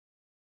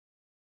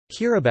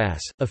Kiribati,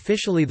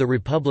 officially the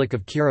Republic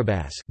of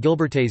Kiribati,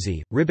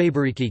 Gilbertese,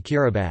 Ribeiriki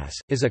Kiribati,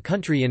 is a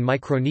country in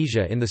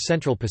Micronesia in the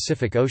central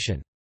Pacific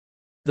Ocean.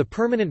 The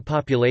permanent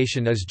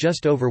population is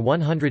just over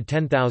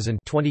 110,000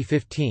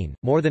 2015,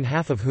 more than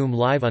half of whom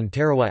live on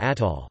Tarawa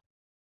Atoll.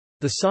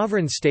 The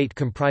sovereign state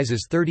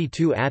comprises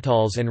 32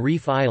 atolls and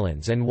reef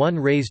islands and one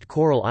raised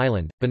coral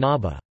island,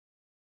 Banaba.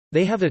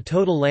 They have a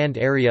total land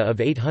area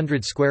of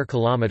 800 square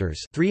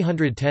kilometers,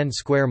 310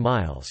 square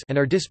miles, and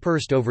are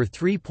dispersed over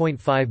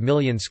 3.5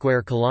 million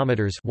square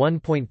kilometers,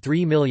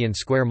 1.3 million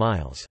square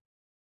miles.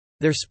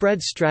 Their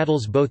spread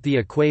straddles both the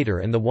equator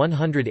and the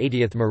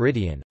 180th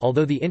meridian,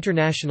 although the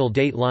international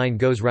date line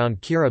goes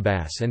round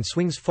Kiribati and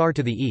swings far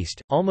to the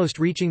east, almost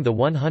reaching the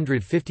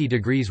 150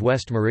 degrees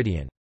west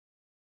meridian.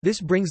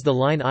 This brings the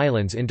Line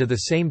Islands into the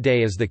same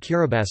day as the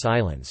Kiribati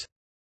Islands.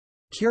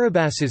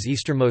 Kiribati's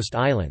easternmost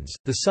islands,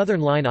 the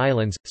Southern Line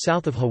Islands,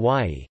 south of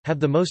Hawaii, have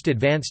the most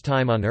advanced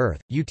time on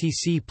Earth,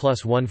 UTC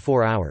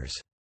 +14 hours.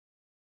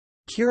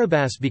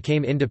 Kiribati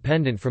became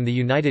independent from the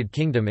United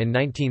Kingdom in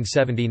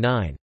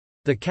 1979.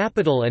 The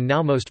capital and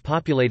now most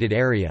populated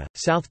area,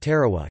 South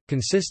Tarawa,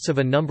 consists of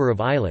a number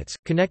of islets,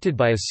 connected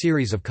by a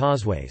series of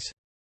causeways.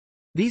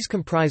 These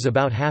comprise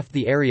about half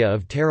the area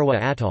of Tarawa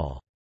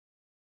Atoll.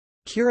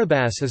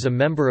 Kiribati is a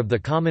member of the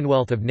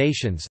Commonwealth of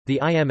Nations, the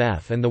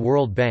IMF and the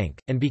World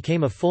Bank, and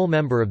became a full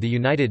member of the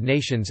United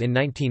Nations in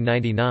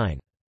 1999.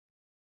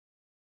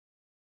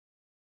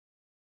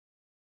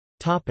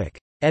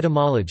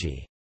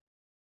 Etymology.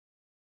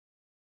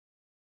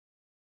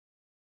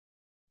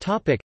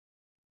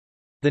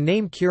 The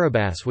name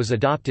Kiribati was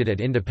adopted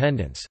at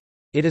independence.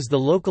 It is the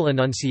local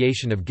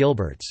enunciation of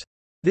Gilbert's.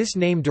 This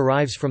name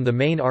derives from the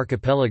main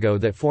archipelago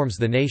that forms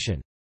the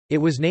nation. It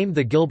was named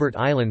the Gilbert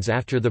Islands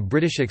after the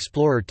British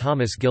explorer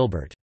Thomas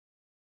Gilbert.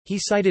 He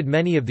sighted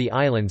many of the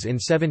islands in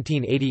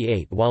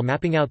 1788 while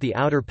mapping out the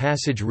outer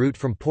passage route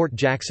from Port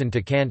Jackson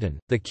to Canton.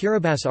 The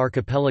Kiribati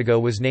archipelago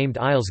was named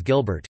Isles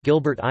Gilbert,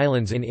 Gilbert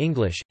Islands in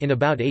English, in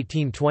about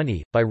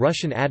 1820, by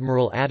Russian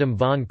Admiral Adam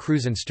von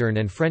Krusenstern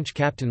and French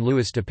Captain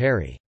Louis de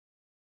Perry.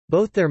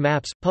 Both their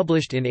maps,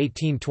 published in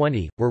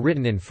 1820, were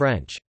written in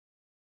French.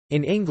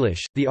 In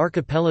English, the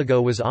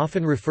archipelago was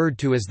often referred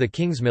to as the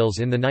Kingsmills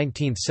in the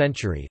 19th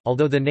century,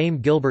 although the name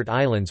Gilbert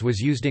Islands was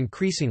used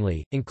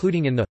increasingly,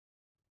 including in the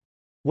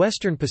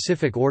Western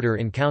Pacific Order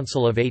in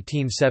Council of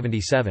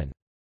 1877.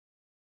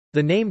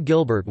 The name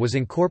Gilbert was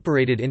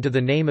incorporated into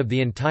the name of the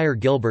entire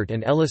Gilbert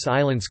and Ellice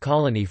Islands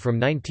colony from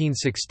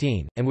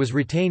 1916, and was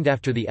retained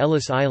after the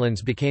Ellice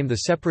Islands became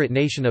the separate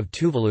nation of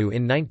Tuvalu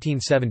in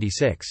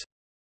 1976.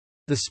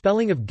 The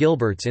spelling of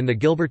Gilberts in the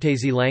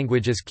Gilbertese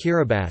language as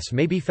Kiribati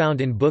may be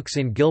found in books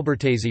in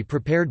Gilbertese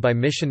prepared by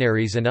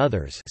missionaries and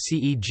others,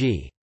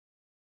 c.e.g.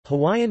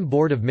 Hawaiian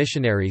Board of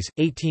Missionaries,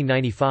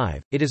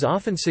 1895. It is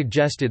often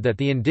suggested that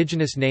the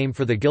indigenous name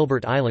for the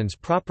Gilbert Islands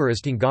proper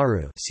is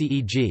Tingaru,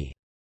 c.e.g.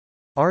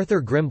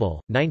 Arthur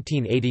Grimble,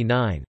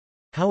 1989.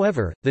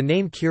 However, the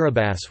name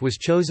Kiribati was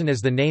chosen as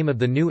the name of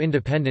the new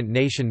independent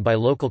nation by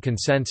local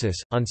consensus,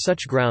 on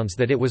such grounds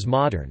that it was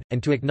modern,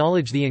 and to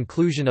acknowledge the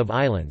inclusion of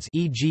islands,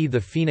 e.g.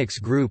 the Phoenix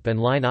Group and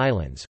Line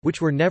Islands,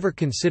 which were never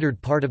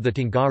considered part of the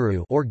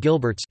Tingaru or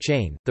Gilbert's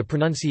chain. The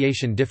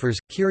pronunciation differs.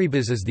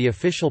 Kiribati is the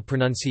official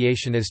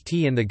pronunciation as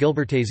T in the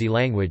Gilbertese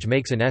language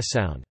makes an S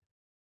sound.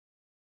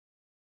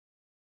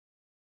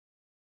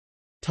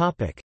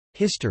 Topic: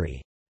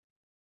 History.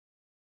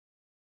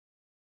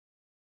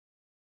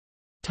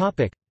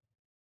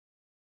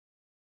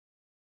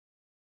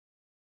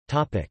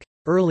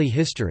 Early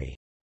history.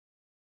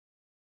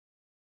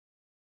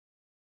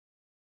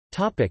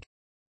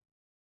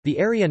 The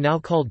area now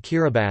called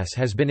Kiribati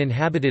has been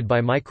inhabited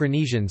by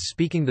Micronesians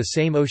speaking the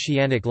same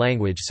oceanic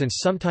language since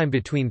sometime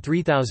between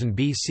 3000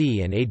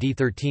 BC and AD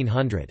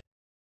 1300.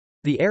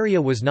 The area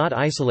was not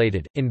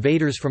isolated.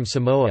 Invaders from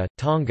Samoa,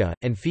 Tonga,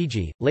 and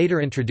Fiji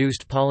later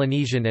introduced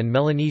Polynesian and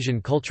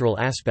Melanesian cultural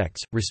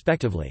aspects,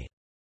 respectively.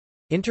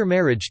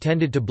 Intermarriage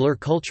tended to blur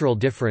cultural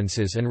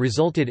differences and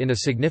resulted in a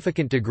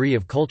significant degree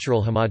of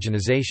cultural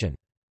homogenization.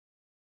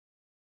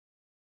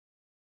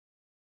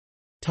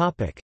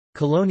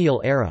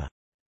 Colonial era.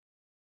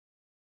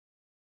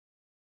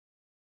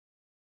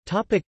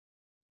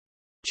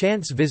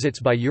 Chance visits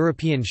by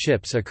European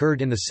ships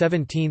occurred in the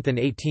 17th and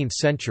 18th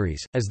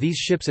centuries, as these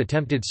ships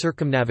attempted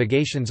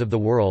circumnavigations of the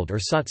world or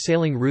sought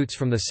sailing routes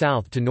from the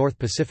South to North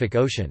Pacific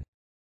Ocean.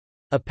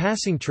 A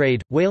passing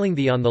trade, whaling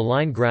the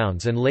on-the-line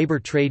grounds and labor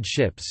trade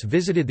ships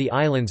visited the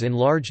islands in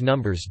large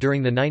numbers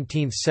during the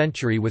 19th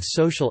century with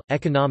social,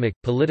 economic,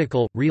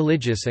 political,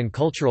 religious and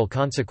cultural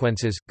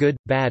consequences, good,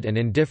 bad and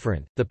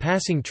indifferent. The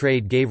passing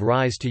trade gave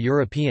rise to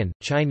European,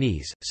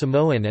 Chinese,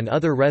 Samoan and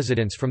other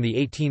residents from the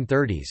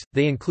 1830s.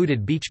 They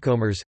included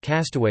beachcombers,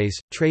 castaways,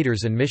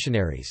 traders and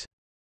missionaries.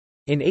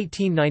 In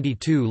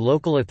 1892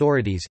 local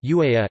authorities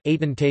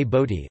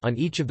on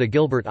each of the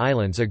Gilbert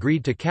Islands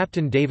agreed to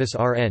Captain Davis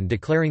RN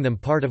declaring them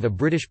part of a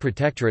British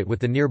protectorate with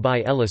the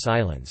nearby Ellice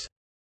Islands.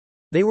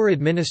 They were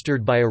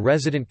administered by a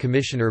resident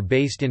commissioner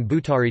based in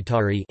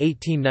Butaritari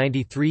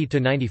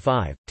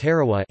 (1893–95),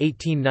 Tarawa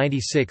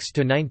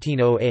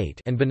 (1896–1908),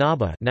 and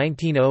Banaba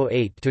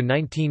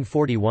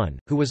 (1908–1941),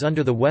 who was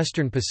under the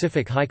Western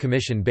Pacific High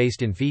Commission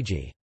based in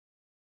Fiji.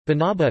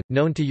 Banaba,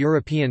 known to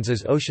Europeans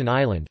as Ocean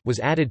Island,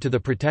 was added to the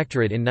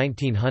protectorate in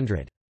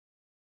 1900.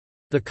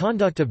 The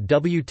conduct of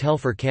W.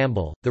 Telfer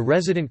Campbell, the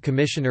resident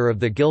commissioner of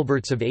the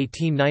Gilberts of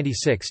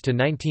 1896 to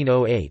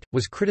 1908,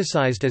 was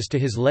criticized as to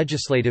his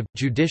legislative,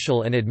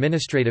 judicial and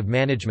administrative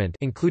management,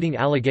 including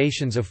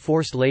allegations of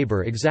forced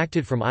labor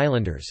exacted from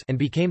islanders, and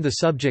became the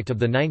subject of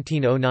the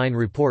 1909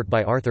 report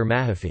by Arthur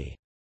Mahaffey.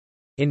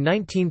 In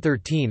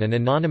 1913, an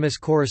anonymous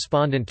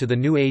correspondent to the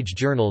New Age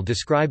Journal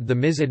described the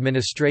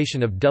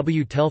misadministration of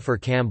W. Telfer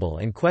Campbell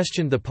and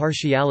questioned the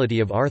partiality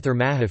of Arthur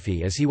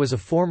Mahaffey as he was a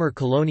former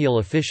colonial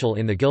official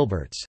in the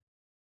Gilberts.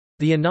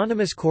 The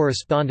anonymous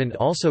correspondent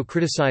also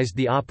criticized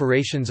the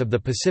operations of the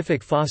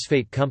Pacific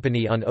Phosphate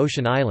Company on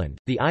Ocean Island.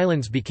 The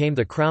islands became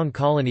the crown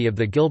colony of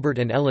the Gilbert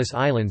and Ellice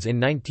Islands in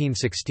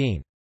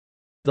 1916.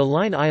 The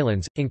Line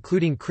Islands,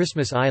 including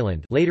Christmas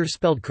Island later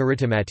spelled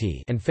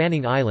Kiribati and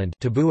Fanning Island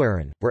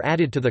Tabuaran, were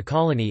added to the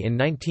colony in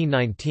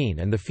 1919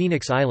 and the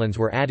Phoenix Islands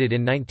were added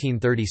in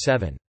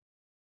 1937.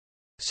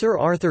 Sir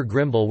Arthur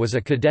Grimble was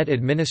a cadet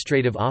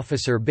administrative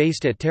officer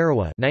based at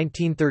Tarawa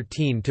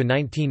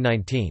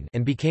 1913–1919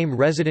 and became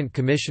resident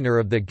commissioner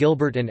of the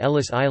Gilbert and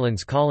Ellice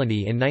Islands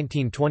Colony in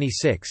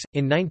 1926.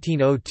 In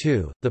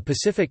 1902, the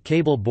Pacific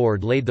Cable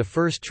Board laid the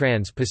first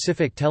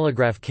trans-Pacific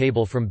telegraph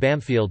cable from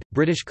Bamfield,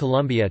 British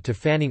Columbia to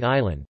Fanning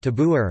Island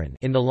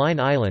in the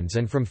Line Islands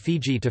and from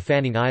Fiji to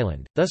Fanning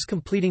Island, thus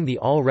completing the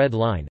All Red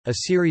Line, a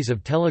series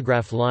of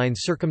telegraph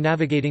lines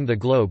circumnavigating the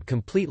globe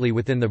completely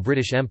within the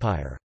British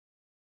Empire.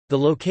 The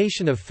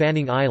location of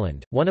Fanning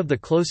Island, one of the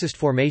closest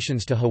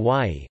formations to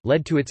Hawaii,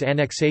 led to its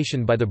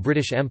annexation by the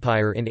British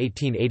Empire in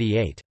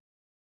 1888.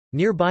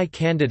 Nearby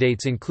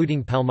candidates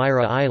including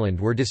Palmyra Island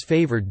were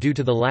disfavored due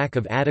to the lack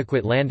of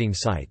adequate landing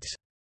sites.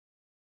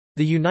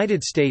 The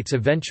United States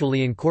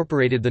eventually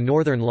incorporated the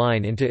Northern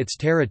Line into its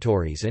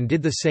territories and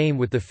did the same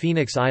with the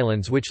Phoenix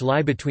Islands, which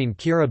lie between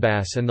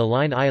Kiribati and the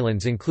Line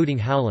Islands, including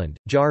Howland,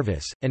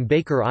 Jarvis, and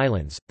Baker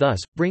Islands, thus,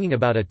 bringing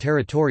about a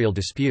territorial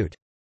dispute.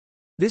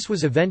 This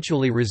was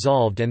eventually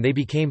resolved and they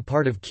became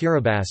part of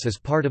Kiribati as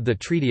part of the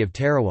Treaty of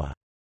Tarawa.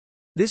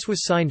 This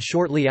was signed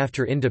shortly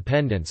after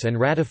independence and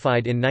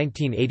ratified in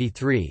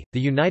 1983, the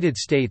United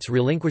States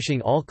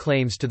relinquishing all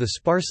claims to the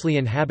sparsely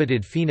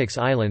inhabited Phoenix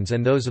Islands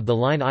and those of the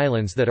Line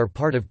Islands that are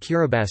part of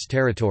Kiribati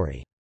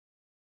territory.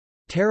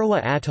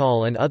 Tarawa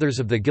Atoll and others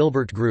of the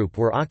Gilbert Group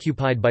were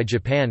occupied by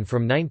Japan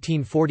from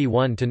 1941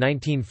 to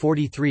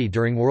 1943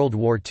 during World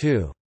War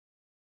II.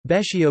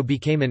 Beshio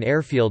became an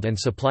airfield and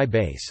supply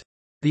base.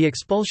 The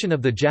expulsion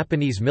of the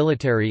Japanese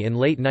military in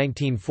late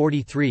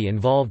 1943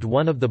 involved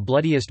one of the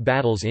bloodiest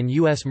battles in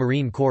U.S.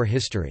 Marine Corps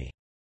history.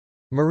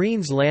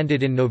 Marines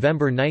landed in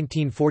November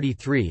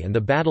 1943 and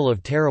the Battle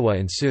of Tarawa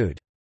ensued.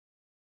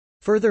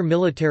 Further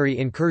military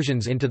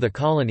incursions into the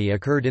colony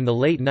occurred in the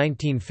late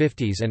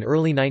 1950s and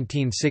early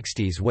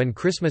 1960s when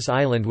Christmas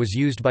Island was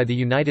used by the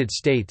United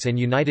States and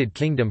United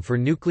Kingdom for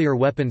nuclear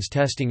weapons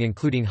testing,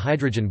 including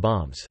hydrogen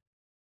bombs.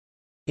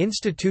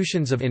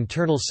 Institutions of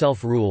internal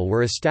self-rule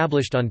were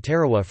established on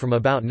Tarawa from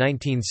about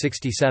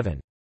 1967.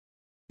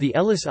 The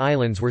Ellice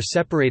Islands were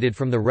separated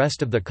from the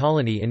rest of the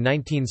colony in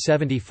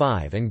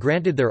 1975 and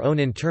granted their own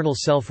internal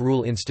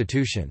self-rule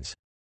institutions.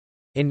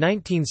 In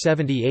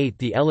 1978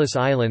 the Ellice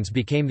Islands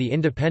became the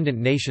independent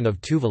nation of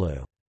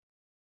Tuvalu.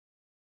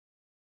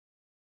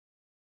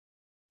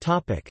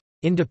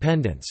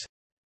 Independence.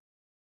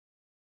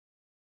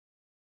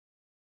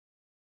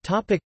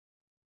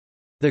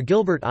 The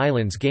Gilbert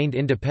Islands gained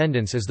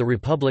independence as the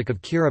Republic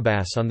of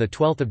Kiribati on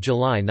 12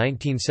 July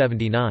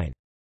 1979.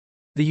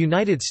 The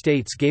United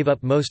States gave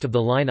up most of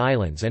the Line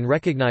Islands and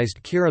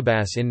recognized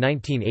Kiribati in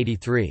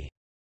 1983.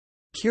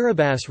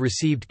 Kiribati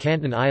received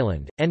Canton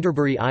Island,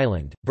 Enderbury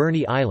Island,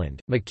 Burney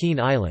Island, McKean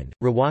Island,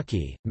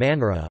 Rawaki,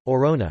 Manra,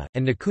 Orona,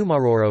 and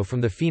Nkumaroro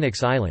from the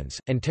Phoenix Islands,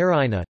 and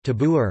Taraina,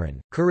 Tabuaran,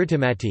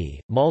 Kuritimati,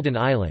 Malden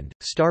Island,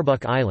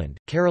 Starbuck Island,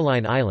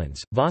 Caroline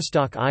Islands,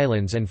 Vostok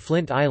Islands and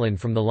Flint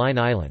Island from the Line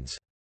Islands.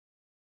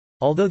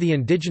 Although the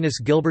indigenous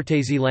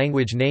Gilbertese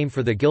language name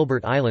for the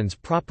Gilbert Islands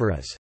proper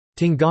is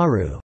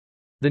Tingaru,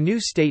 the new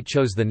state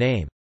chose the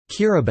name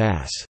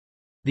Kiribati,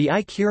 the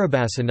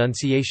I-Kiribati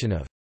enunciation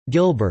of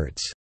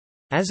Gilberts,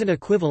 as an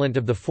equivalent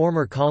of the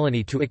former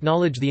colony to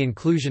acknowledge the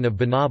inclusion of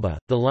Banaba,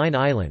 the Line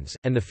Islands,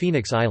 and the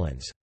Phoenix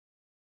Islands.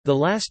 The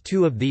last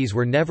two of these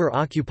were never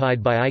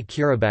occupied by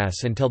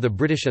I-Kiribati until the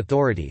British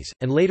authorities,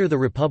 and later the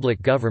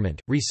Republic government,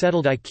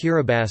 resettled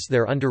I-Kiribati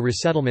there under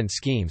resettlement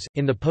schemes.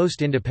 In the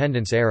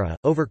post-independence era,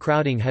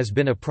 overcrowding has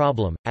been a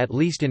problem, at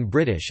least in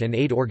British and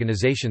aid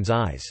organizations'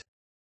 eyes.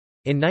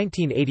 In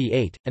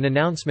 1988, an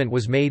announcement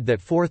was made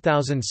that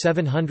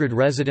 4,700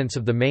 residents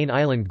of the main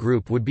island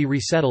group would be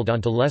resettled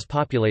onto less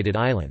populated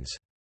islands.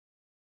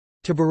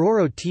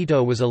 Tabaroro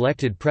Tito was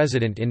elected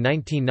president in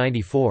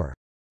 1994.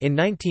 In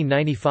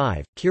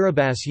 1995,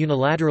 Kiribati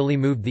unilaterally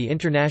moved the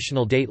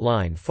international date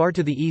line far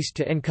to the east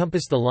to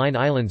encompass the Line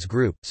Islands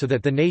group, so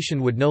that the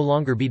nation would no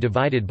longer be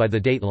divided by the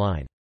date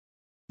line.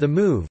 The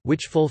move,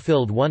 which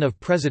fulfilled one of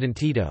President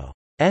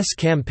Tito's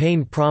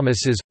campaign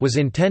promises, was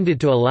intended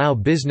to allow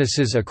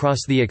businesses across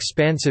the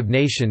expansive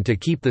nation to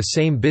keep the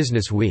same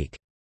business week.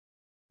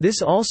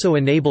 This also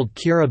enabled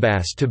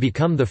Kiribati to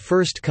become the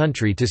first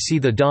country to see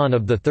the dawn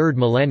of the third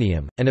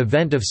millennium, an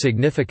event of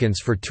significance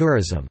for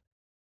tourism.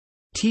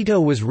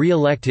 Tito was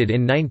re-elected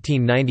in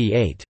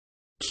 1998.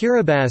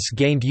 Kiribati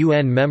gained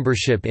UN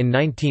membership in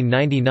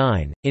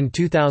 1999. In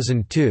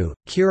 2002,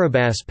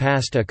 Kiribati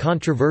passed a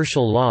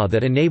controversial law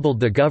that enabled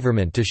the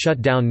government to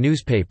shut down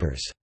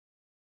newspapers.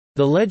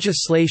 The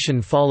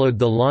legislation followed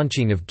the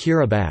launching of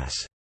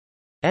Kiribati's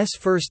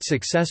first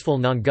successful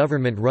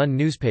non-government-run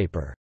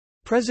newspaper.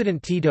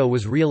 President Tito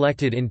was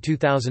re-elected in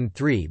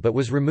 2003 but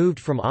was removed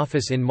from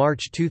office in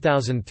March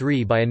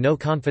 2003 by a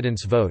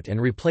no-confidence vote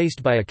and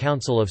replaced by a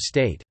Council of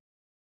State.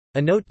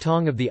 Anote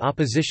Tong of the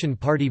opposition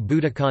party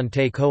Butakan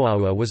Te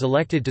Koaua was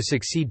elected to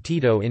succeed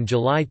Tito in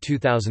July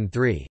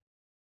 2003.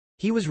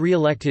 He was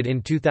re-elected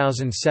in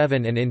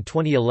 2007 and in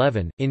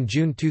 2011. In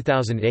June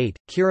 2008,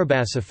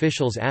 Kiribati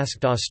officials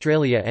asked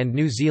Australia and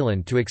New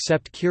Zealand to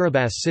accept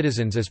Kiribati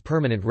citizens as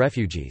permanent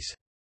refugees.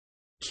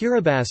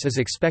 Kiribati is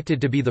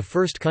expected to be the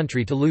first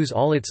country to lose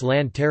all its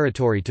land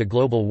territory to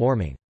global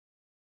warming.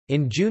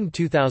 In June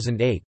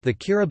 2008, the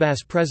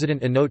Kiribati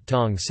president Anote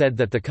Tong said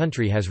that the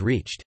country has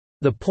reached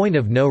the point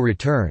of no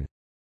return.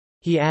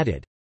 He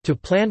added, "To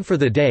plan for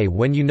the day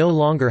when you no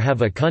longer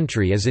have a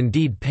country is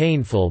indeed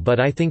painful, but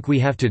I think we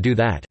have to do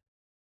that."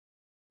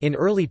 In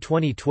early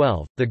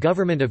 2012, the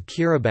government of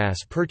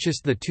Kiribati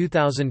purchased the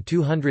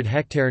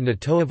 2,200-hectare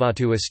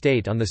Ngatoavatu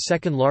estate on the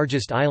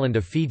second-largest island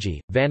of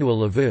Fiji,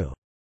 Vanuatu.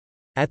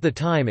 At the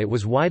time it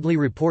was widely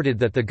reported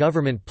that the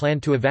government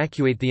planned to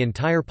evacuate the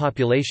entire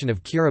population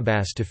of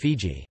Kiribati to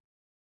Fiji.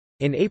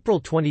 In April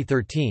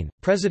 2013,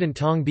 President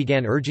Tong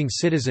began urging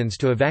citizens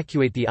to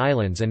evacuate the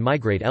islands and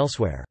migrate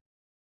elsewhere.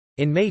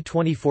 In May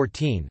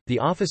 2014, the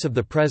Office of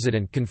the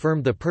President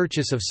confirmed the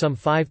purchase of some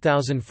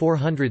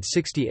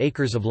 5,460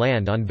 acres of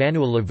land on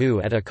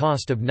Vanuatu at a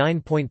cost of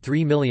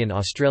 $9.3 million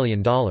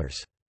Australian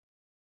dollars.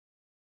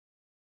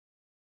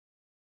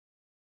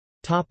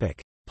 Topic: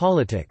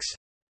 Politics.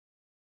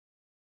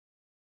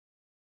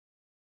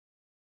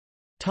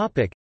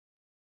 Topic: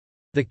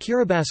 The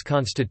Kiribati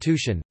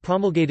Constitution,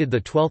 promulgated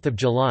 12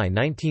 July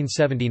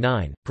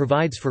 1979,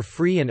 provides for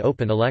free and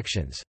open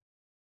elections.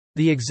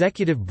 The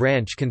executive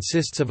branch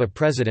consists of a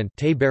president,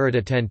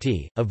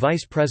 a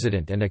vice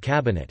president and a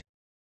cabinet.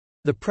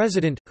 The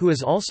president, who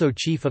is also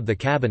chief of the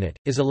cabinet,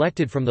 is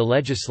elected from the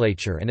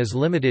legislature and is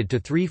limited to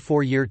 3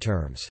 four-year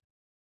terms.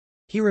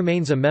 He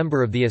remains a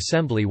member of the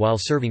assembly while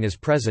serving as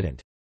president.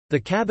 The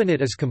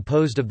cabinet is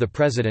composed of the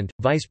president,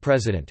 vice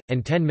president,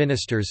 and 10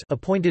 ministers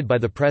appointed by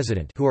the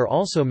president who are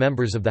also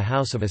members of the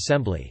House of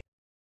Assembly.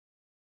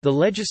 The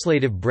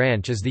legislative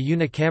branch is the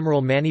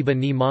unicameral Maniba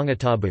ni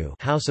Mangatabu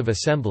House of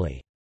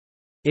Assembly.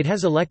 It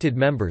has elected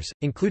members,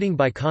 including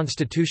by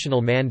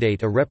constitutional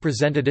mandate a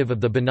representative of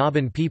the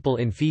Banaban people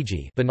in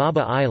Fiji,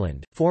 Banaba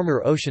Island,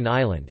 former Ocean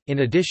Island, in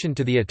addition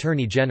to the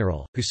Attorney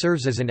General, who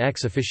serves as an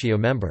ex officio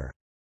member.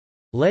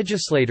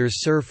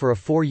 Legislators serve for a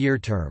 4-year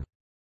term.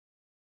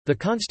 The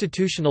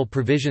constitutional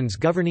provisions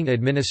governing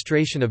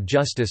administration of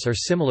justice are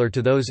similar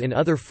to those in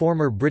other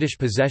former British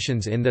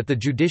possessions in that the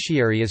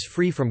judiciary is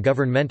free from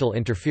governmental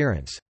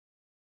interference.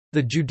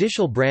 The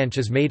judicial branch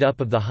is made up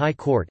of the High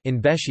Court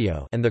in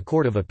Bescio and the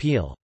Court of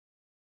Appeal.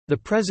 The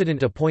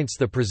President appoints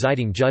the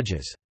presiding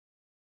judges.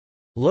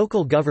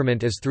 Local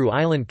government is through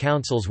island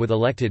councils with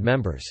elected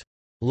members.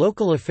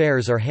 Local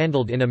affairs are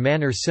handled in a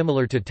manner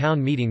similar to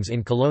town meetings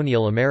in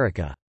colonial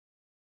America.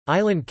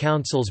 Island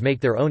councils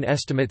make their own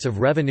estimates of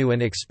revenue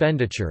and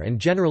expenditure and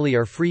generally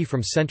are free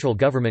from central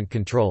government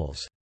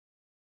controls.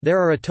 There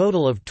are a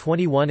total of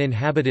 21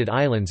 inhabited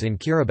islands in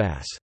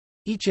Kiribati.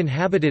 Each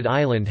inhabited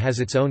island has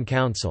its own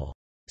council.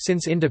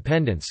 Since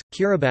independence,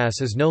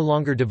 Kiribati is no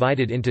longer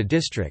divided into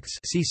districts,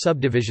 see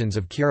subdivisions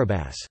of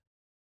Kiribati.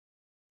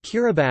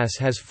 Kiribati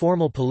has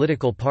formal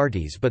political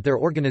parties, but their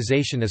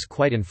organization is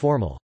quite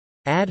informal.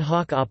 Ad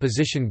hoc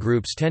opposition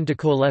groups tend to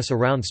coalesce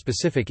around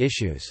specific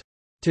issues.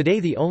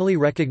 Today the only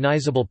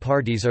recognizable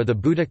parties are the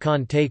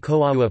Butakan Te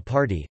Koaua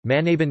Party,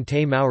 Manaban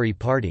Te Maori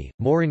Party,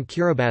 Morin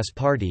Kiribati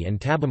Party and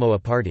Tabamoa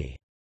Party.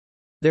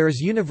 There is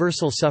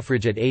universal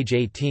suffrage at age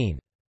 18.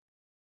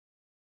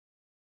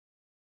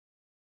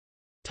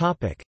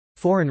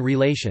 Foreign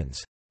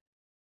relations.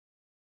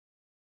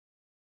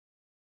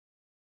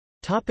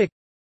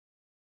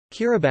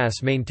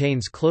 Kiribati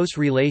maintains close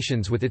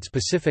relations with its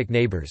Pacific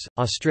neighbors,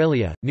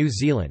 Australia, New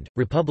Zealand,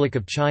 Republic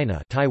of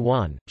China,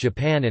 Taiwan,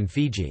 Japan and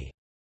Fiji.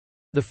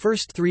 The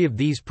first 3 of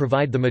these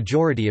provide the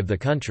majority of the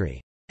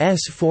country's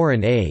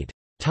foreign aid.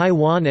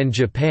 Taiwan and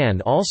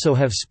Japan also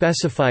have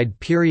specified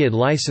period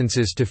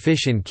licenses to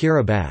fish in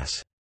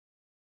Kiribati's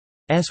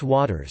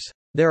waters.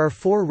 There are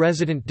 4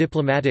 resident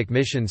diplomatic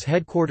missions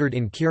headquartered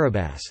in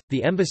Kiribati,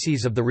 the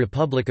embassies of the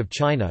Republic of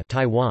China,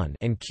 Taiwan,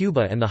 and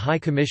Cuba, and the High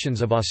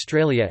Commissions of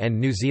Australia and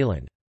New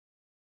Zealand.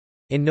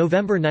 In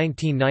November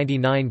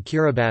 1999,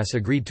 Kiribati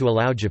agreed to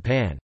allow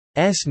Japan's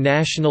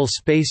National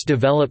Space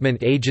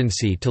Development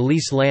Agency to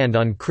lease land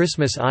on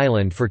Christmas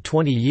Island for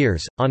 20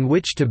 years, on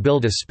which to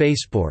build a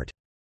spaceport.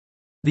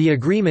 The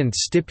agreement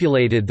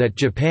stipulated that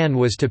Japan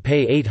was to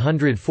pay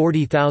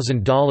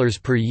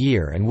 $840,000 per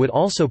year and would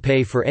also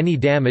pay for any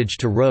damage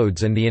to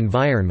roads and the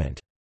environment.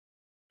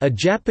 A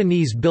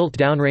Japanese-built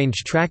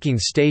downrange tracking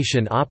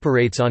station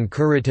operates on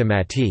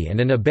Kiribati,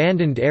 and an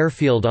abandoned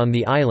airfield on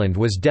the island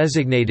was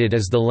designated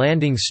as the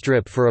landing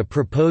strip for a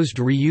proposed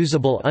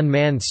reusable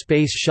unmanned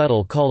space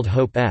shuttle called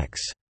Hope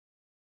X.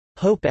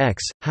 Hope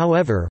X,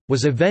 however,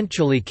 was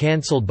eventually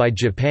cancelled by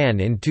Japan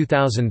in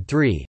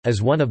 2003,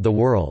 as one of the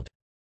world's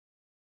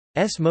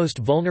most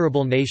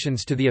vulnerable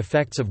nations to the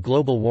effects of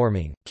global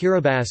warming.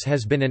 Kiribati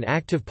has been an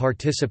active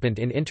participant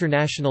in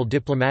international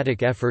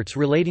diplomatic efforts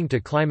relating to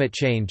climate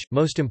change,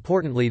 most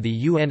importantly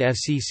the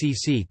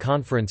UNFCCC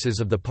conferences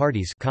of the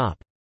parties (COP).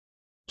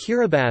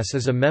 Kiribati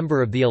is a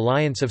member of the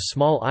Alliance of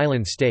Small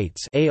Island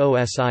States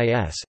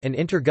 (AOSIS), an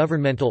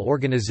intergovernmental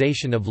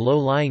organization of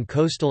low-lying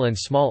coastal and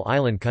small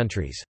island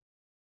countries.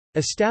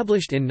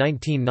 Established in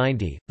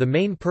 1990, the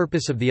main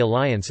purpose of the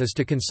alliance is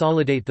to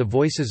consolidate the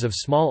voices of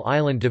small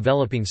island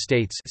developing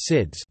states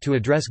to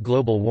address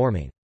global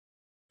warming.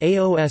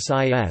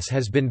 AOSIS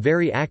has been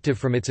very active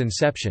from its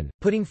inception,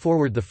 putting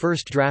forward the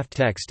first draft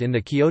text in the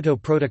Kyoto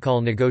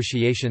Protocol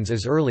negotiations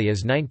as early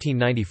as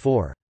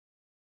 1994.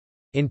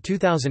 In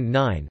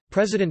 2009,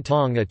 President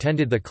Tong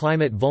attended the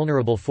Climate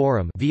Vulnerable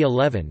Forum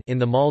V11 in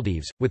the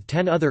Maldives, with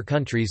 10 other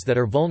countries that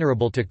are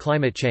vulnerable to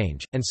climate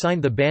change, and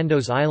signed the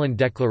Bandos Island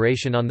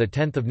Declaration on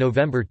 10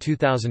 November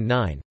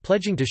 2009,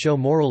 pledging to show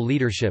moral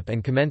leadership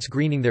and commence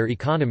greening their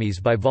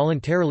economies by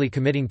voluntarily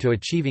committing to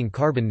achieving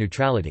carbon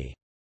neutrality.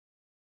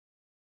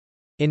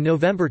 In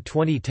November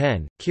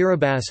 2010,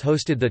 Kiribati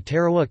hosted the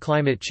Tarawa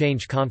Climate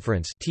Change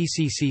Conference to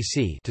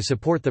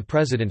support the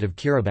President of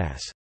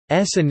Kiribati's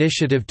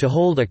initiative to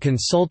hold a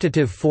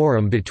consultative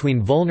forum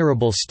between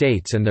vulnerable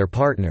states and their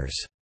partners.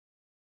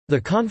 The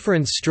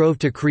conference strove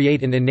to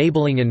create an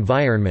enabling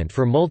environment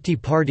for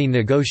multi-party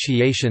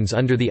negotiations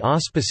under the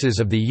auspices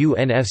of the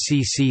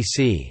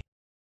UNFCCC.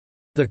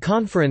 The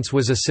conference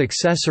was a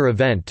successor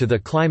event to the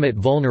Climate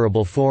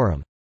Vulnerable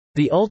Forum.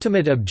 The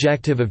ultimate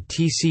objective of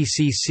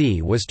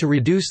TCCC was to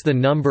reduce the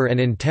number and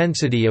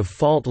intensity of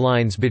fault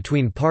lines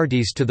between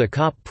parties to the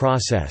COP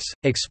process,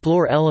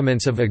 explore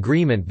elements of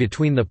agreement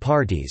between the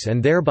parties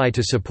and thereby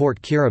to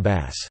support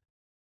Kiribati's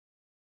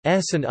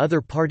and other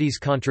parties'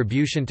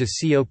 contribution to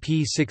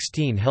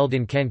COP16 held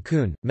in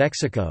Cancun,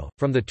 Mexico,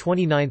 from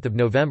 29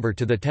 November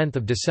to 10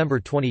 December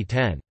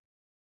 2010.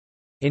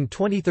 In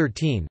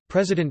 2013,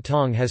 President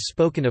Tong has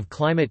spoken of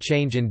climate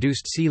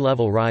change-induced sea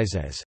level rise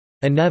as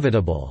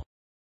inevitable.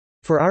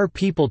 For our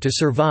people to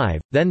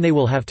survive, then they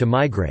will have to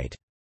migrate.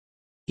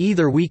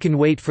 Either we can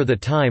wait for the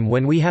time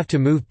when we have to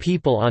move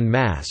people en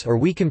masse or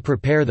we can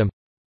prepare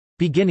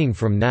them—beginning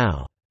from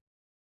now.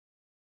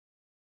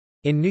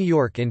 In New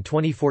York in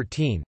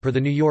 2014, per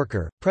The New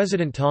Yorker,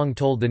 President Tong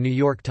told The New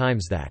York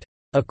Times that,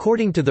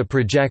 "According to the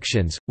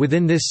projections,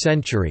 within this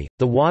century,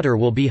 the water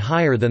will be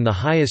higher than the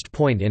highest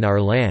point in our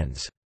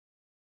lands."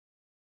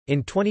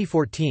 In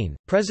 2014,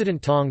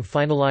 President Tong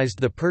finalized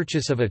the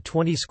purchase of a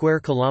 20 square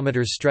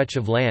kilometers stretch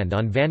of land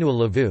on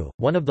Vanuatu,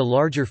 one of the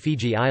larger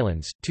Fiji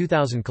Islands,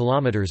 2,000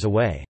 kilometers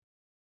away.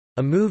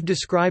 A move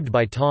described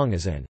by Tong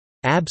as an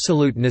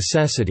absolute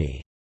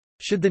necessity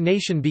should the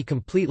nation be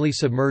completely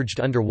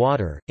submerged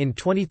underwater. In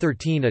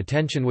 2013,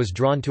 attention was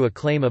drawn to a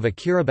claim of a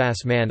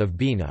Kiribati man of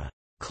being a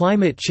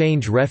climate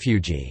change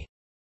refugee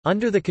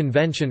under the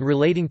Convention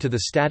Relating to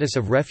the Status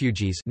of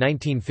Refugees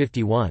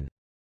 1951.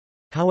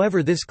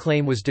 However, this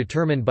claim was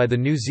determined by the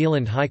New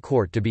Zealand High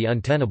Court to be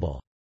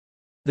untenable.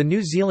 The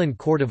New Zealand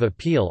Court of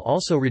Appeal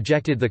also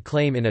rejected the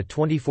claim in a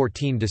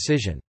 2014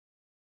 decision.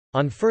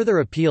 On further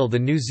appeal, the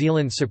New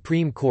Zealand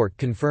Supreme Court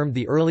confirmed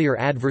the earlier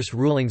adverse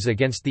rulings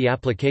against the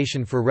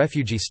application for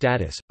refugee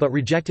status, but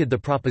rejected the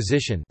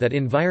proposition that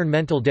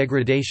environmental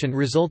degradation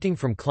resulting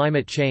from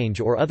climate change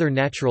or other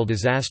natural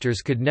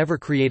disasters could never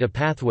create a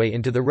pathway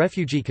into the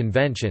Refugee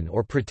Convention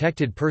or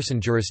protected person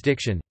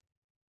jurisdiction.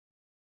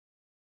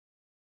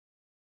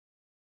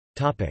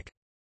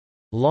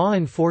 Law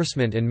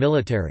enforcement and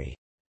military.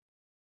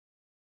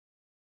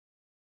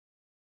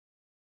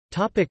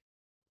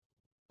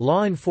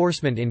 Law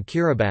enforcement in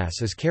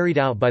Kiribati is carried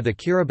out by the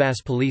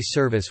Kiribati Police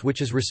Service,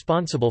 which is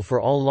responsible for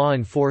all law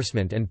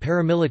enforcement and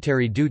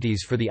paramilitary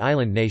duties for the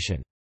island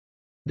nation.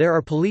 There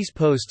are police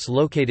posts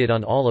located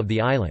on all of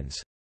the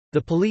islands.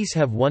 The police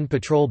have one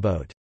patrol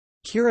boat.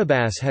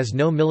 Kiribati has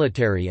no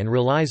military and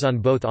relies on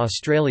both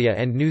Australia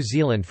and New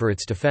Zealand for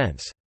its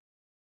defence.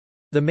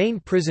 The main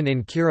prison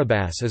in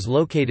Kiribati is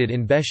located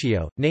in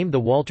Beshio, named the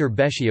Walter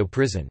Beshio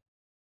Prison.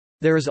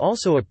 There is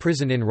also a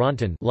prison in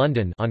Raunton,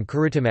 London, on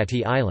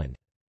Kiribati Island.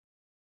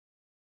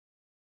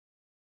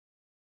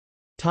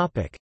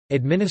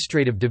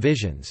 Administrative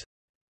divisions.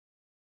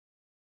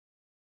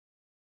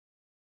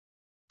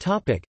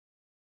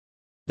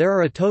 There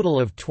are a total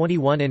of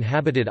 21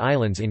 inhabited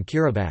islands in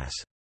Kiribati.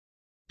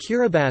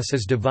 Kiribati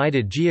is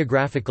divided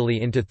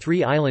geographically into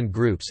 3 island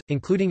groups,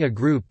 including a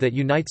group that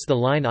unites the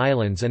Line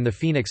Islands and the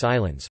Phoenix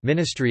Islands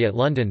Ministry at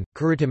London,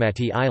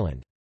 Kiribati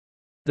Island.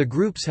 The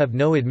groups have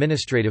no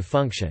administrative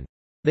function.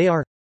 They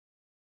are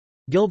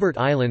Gilbert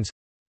Islands,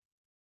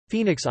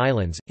 Phoenix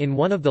Islands, in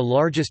one of the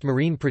largest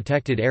marine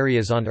protected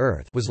areas on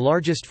Earth, was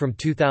largest from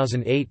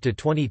 2008 to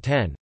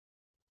 2010.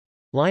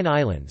 Line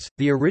Islands,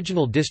 the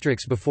original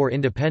districts before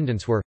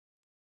independence were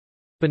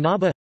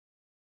Banaba,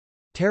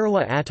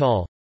 Tarawa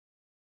Atoll,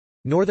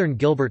 Northern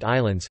Gilbert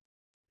Islands,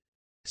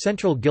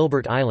 Central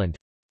Gilbert Island,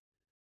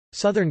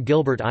 Southern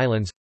Gilbert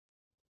Islands.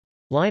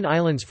 Line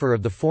Islands. 4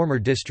 of the former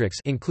districts,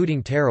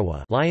 including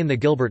Tarawa, lie in the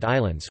Gilbert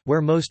Islands,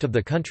 where most of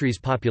the country's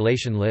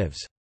population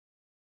lives.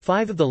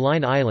 5 of the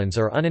Line Islands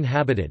are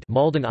uninhabited: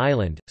 Malden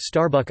Island,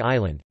 Starbuck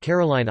Island,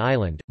 Caroline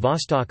Island,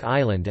 Vostok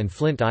Island and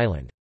Flint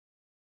Island.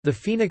 The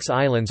Phoenix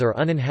Islands are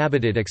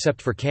uninhabited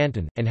except for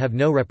Canton, and have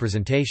no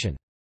representation.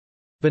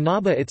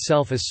 Banaba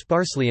itself is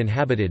sparsely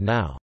inhabited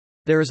now.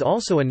 There is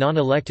also a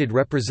non-elected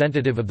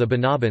representative of the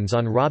Banabans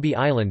on Rabi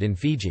Island in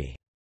Fiji.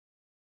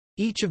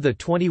 Each of the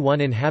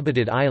 21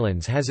 inhabited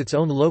islands has its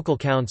own local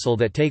council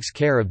that takes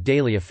care of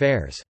daily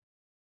affairs.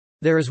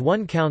 There is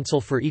one council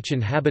for each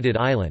inhabited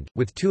island,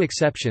 with 2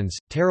 exceptions.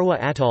 Tarawa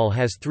Atoll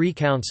has 3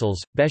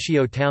 councils: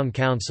 Beshio Town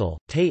Council,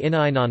 Te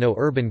Inainano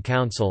Urban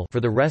Council for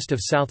the rest of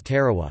South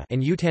Tarawa,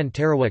 and Utan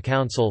Tarawa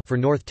Council for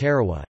North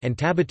Tarawa, and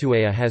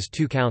Tabatuea has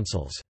 2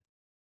 councils.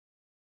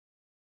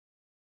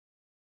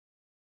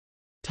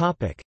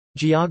 Topic: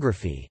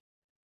 Geography.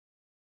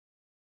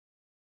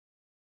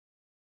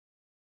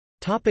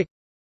 Topic: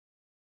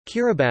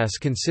 Kiribati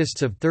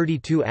consists of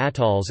 32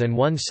 atolls and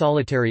 1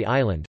 solitary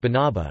island,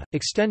 Banaba,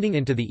 extending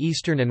into the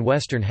eastern and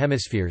western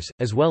hemispheres,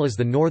 as well as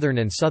the northern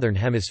and southern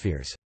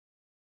hemispheres.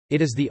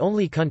 It is the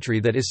only country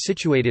that is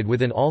situated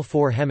within all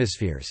 4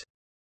 hemispheres.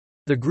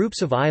 The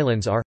groups of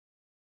islands are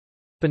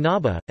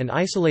Banaba, an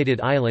isolated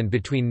island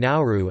between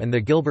Nauru and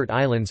the Gilbert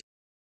Islands.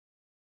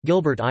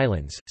 Gilbert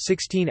Islands,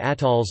 16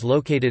 atolls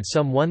located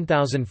some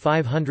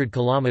 1,500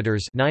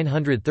 kilometers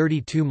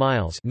 (932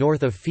 miles)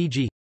 north of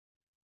Fiji.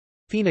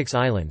 Phoenix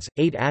Islands,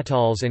 8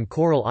 atolls and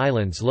coral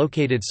islands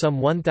located some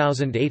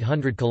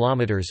 1,800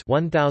 kilometers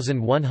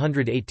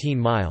 (1,118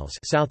 miles)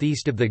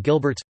 southeast of the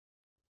Gilberts.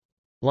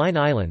 Line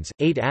Islands,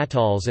 8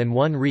 atolls and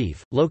 1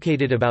 reef,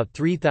 located about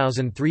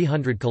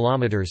 3,300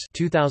 kilometers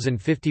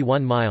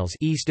 (2,051 miles)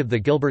 east of the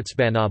Gilberts.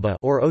 Banaba,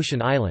 or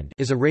Ocean Island,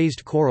 is a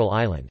raised coral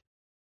island.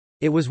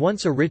 It was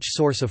once a rich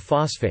source of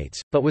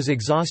phosphates, but was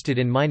exhausted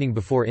in mining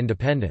before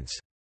independence.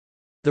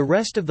 The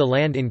rest of the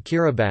land in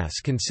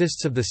Kiribati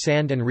consists of the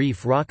sand and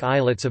reef rock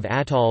islets of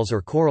atolls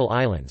or coral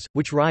islands,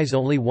 which rise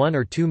only 1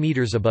 or 2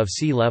 meters above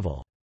sea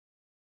level.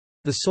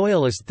 The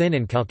soil is thin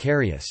and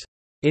calcareous.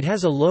 It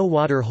has a low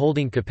water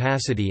holding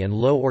capacity and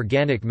low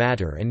organic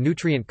matter and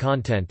nutrient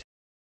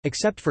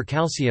content—except for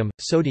calcium,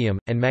 sodium,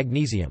 and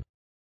magnesium.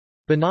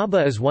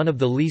 Banaba is one of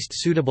the least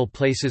suitable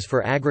places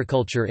for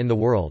agriculture in the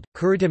world.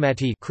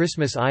 Kiribati,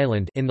 Christmas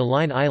Island in the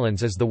Line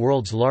Islands, is the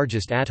world's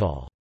largest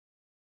atoll.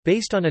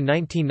 Based on a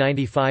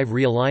 1995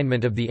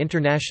 realignment of the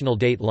international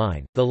date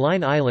line, the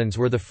Line Islands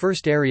were the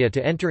first area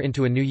to enter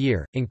into a new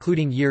year,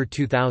 including year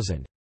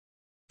 2000.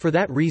 For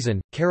that reason,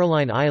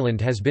 Caroline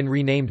Island has been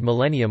renamed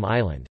Millennium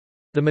Island.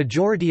 The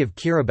majority of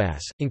Kiribati,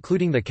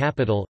 including the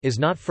capital, is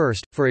not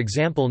first. For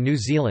example, New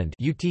Zealand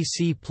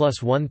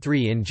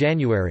UTC+13 in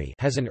January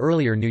has an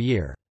earlier New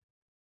Year.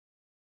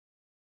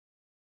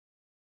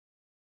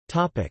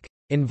 Topic: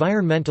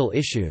 Environmental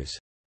issues.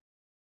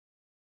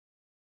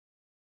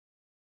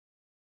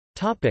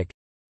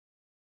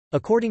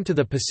 According to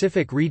the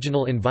Pacific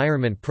Regional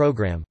Environment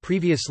Program,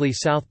 previously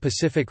South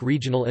Pacific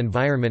Regional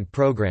Environment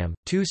Program,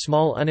 2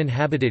 small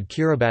uninhabited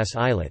Kiribati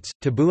islets,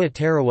 Tabua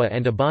Tarawa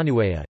and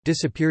Abanuea,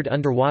 disappeared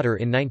underwater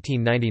in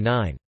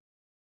 1999.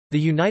 The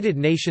United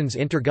Nations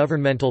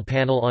Intergovernmental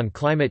Panel on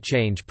Climate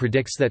Change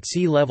predicts that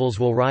sea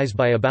levels will rise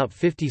by about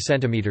 50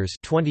 centimeters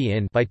 (20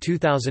 in) by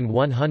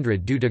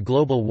 2100 due to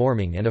global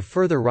warming, and a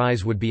further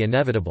rise would be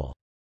inevitable.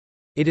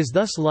 It is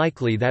thus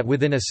likely that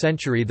within a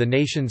century the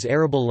nation's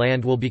arable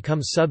land will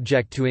become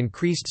subject to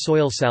increased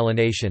soil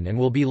salination and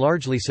will be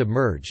largely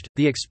submerged.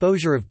 The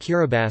exposure of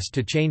Kiribati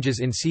to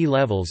changes in sea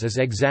levels is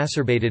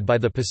exacerbated by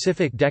the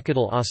Pacific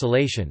Decadal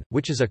Oscillation,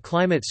 which is a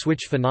climate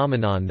switch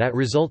phenomenon that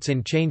results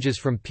in changes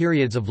from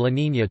periods of La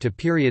Niña to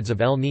periods of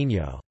El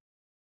Niño.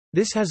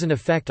 This has an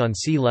effect on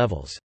sea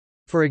levels.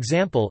 For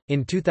example,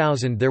 in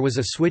 2000 there was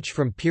a switch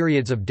from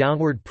periods of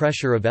downward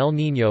pressure of El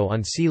Niño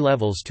on sea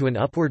levels to an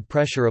upward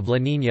pressure of La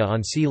Niña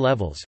on sea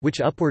levels,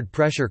 which upward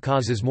pressure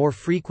causes more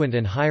frequent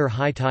and higher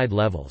high tide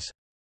levels.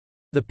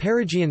 The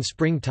perigean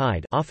spring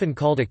tide, often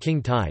called a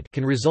king tide,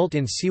 can result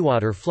in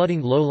seawater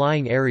flooding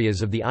low-lying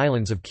areas of the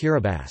islands of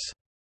Kiribati.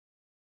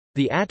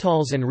 The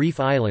atolls and reef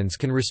islands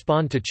can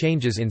respond to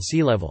changes in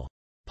sea level.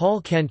 Paul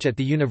Kench at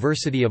the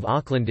University of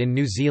Auckland in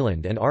New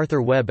Zealand and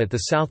Arthur Webb at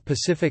the South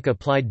Pacific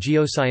Applied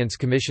Geoscience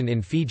Commission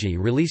in Fiji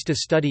released a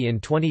study in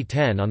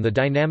 2010 on the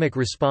dynamic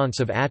response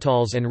of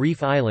atolls and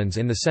reef islands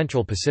in the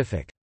Central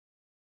Pacific.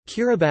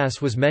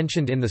 Kiribati was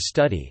mentioned in the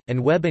study,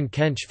 and Webb and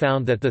Kench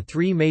found that the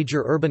three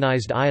major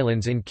urbanized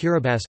islands in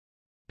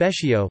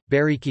Kiribati—Beshio,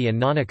 Bariki and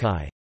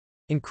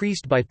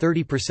Nanakai—increased by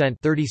 30%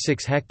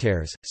 36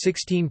 hectares,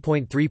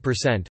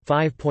 16.3%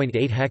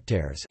 5.8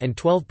 hectares and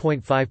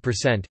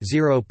 12.5%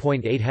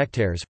 0.8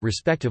 hectares,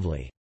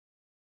 respectively.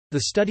 The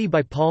study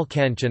by Paul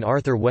Kench and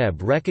Arthur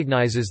Webb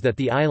recognizes that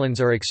the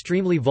islands are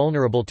extremely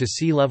vulnerable to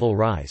sea level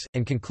rise,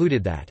 and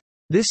concluded that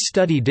this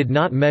study did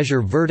not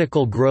measure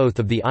vertical growth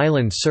of the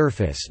island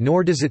surface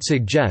nor does it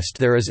suggest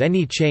there is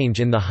any change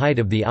in the height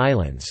of the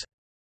islands.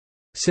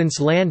 Since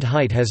land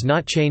height has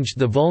not changed,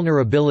 the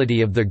vulnerability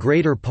of the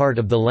greater part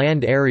of the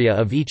land area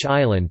of each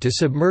island to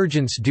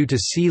submergence due to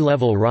sea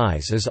level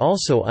rise is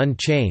also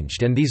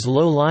unchanged, and these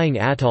low-lying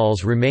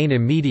atolls remain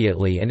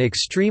immediately and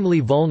extremely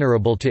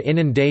vulnerable to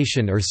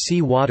inundation or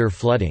sea water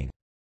flooding.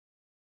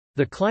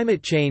 The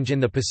Climate Change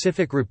in the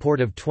Pacific Report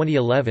of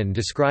 2011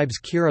 describes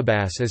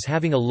Kiribati as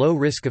having a low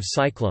risk of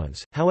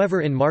cyclones.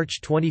 However, in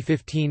March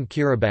 2015,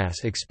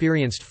 Kiribati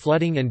experienced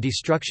flooding and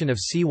destruction of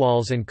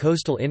seawalls and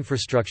coastal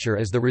infrastructure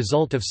as the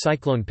result of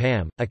Cyclone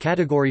Pam, a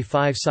Category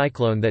 5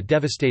 cyclone that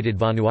devastated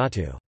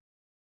Vanuatu.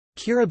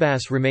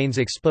 Kiribati remains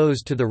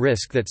exposed to the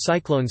risk that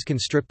cyclones can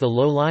strip the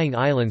low-lying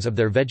islands of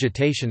their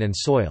vegetation and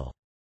soil.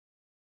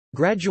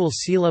 Gradual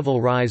sea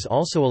level rise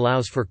also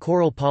allows for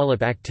coral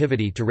polyp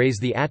activity to raise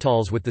the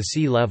atolls with the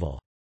sea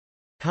level.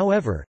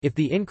 However, if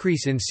the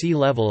increase in sea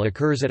level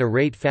occurs at a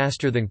rate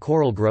faster than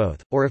coral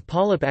growth, or if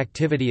polyp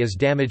activity is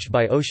damaged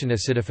by ocean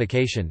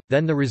acidification,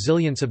 then the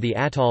resilience of the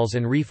atolls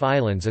and reef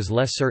islands is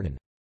less certain.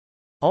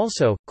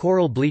 Also,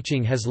 coral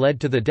bleaching has led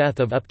to the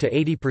death of up to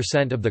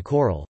 80% of the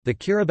coral. The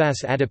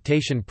Kiribati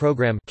Adaptation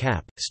Program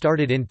 (CAP),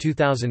 started in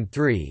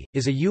 2003,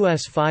 is a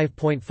US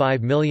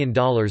 $5.5 million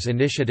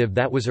initiative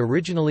that was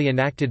originally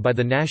enacted by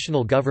the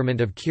national government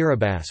of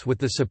Kiribati with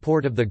the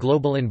support of the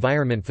Global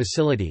Environment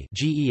Facility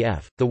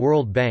 (GEF), the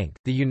World Bank,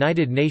 the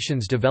United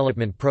Nations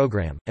Development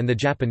Programme, and the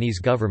Japanese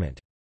government.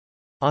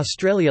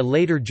 Australia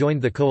later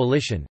joined the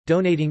coalition,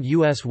 donating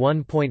US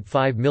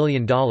 $1.5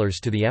 million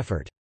to the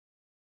effort.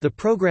 The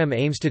program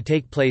aims to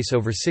take place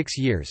over 6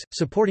 years,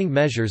 supporting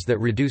measures that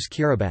reduce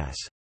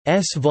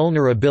Kiribati's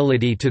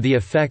vulnerability to the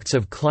effects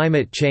of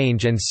climate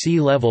change and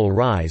sea level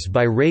rise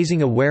by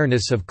raising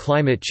awareness of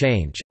climate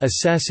change,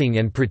 assessing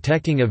and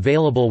protecting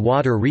available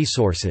water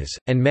resources,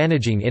 and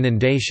managing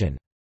inundation.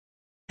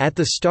 At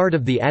the start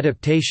of the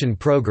adaptation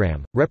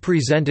program,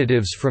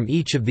 representatives from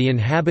each of the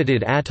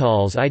inhabited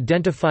atolls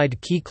identified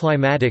key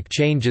climatic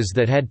changes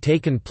that had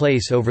taken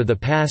place over the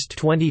past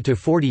 20 to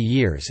 40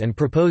 years and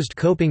proposed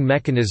coping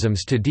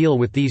mechanisms to deal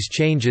with these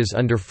changes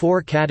under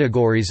 4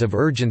 categories of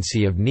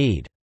urgency of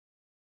need.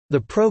 The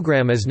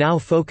program is now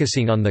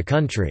focusing on the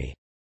country's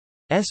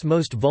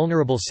most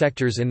vulnerable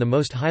sectors in the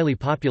most highly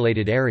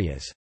populated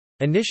areas.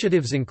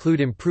 Initiatives include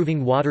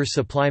improving water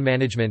supply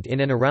management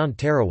in and around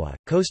Tarawa,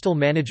 coastal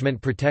management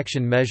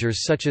protection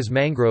measures such as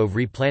mangrove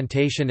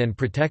replantation and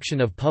protection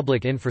of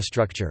public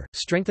infrastructure,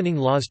 strengthening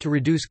laws to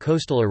reduce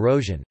coastal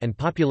erosion, and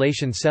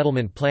population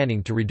settlement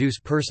planning to reduce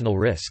personal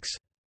risks.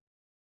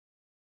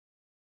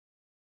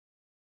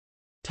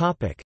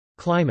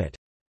 Climate.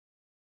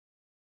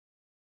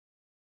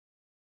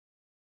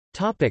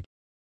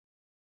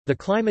 The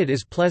climate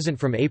is pleasant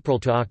from April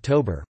to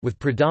October, with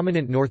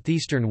predominant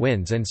northeastern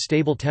winds and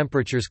stable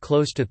temperatures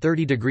close to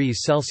 30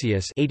 degrees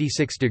Celsius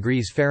 (86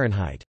 degrees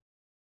Fahrenheit).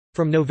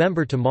 From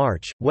November to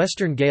March,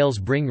 western gales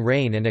bring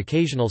rain and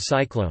occasional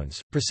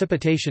cyclones.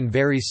 Precipitation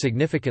varies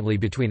significantly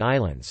between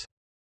islands.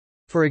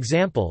 For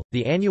example,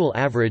 the annual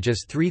average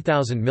is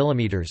 3,000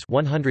 mm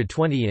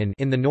 (120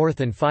 in the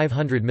north and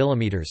 500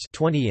 mm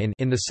 (20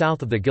 in the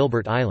south of the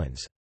Gilbert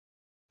Islands.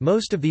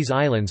 Most of these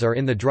islands are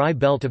in the dry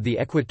belt of the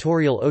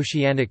equatorial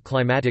oceanic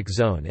climatic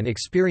zone and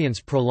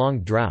experience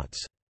prolonged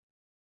droughts.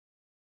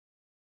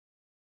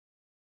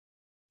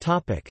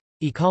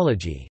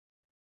 Ecology.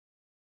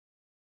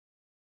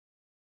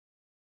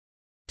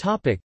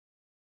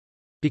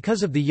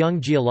 Because of the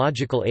young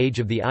geological age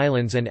of the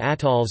islands and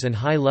atolls and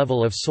high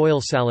level of soil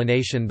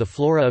salination, the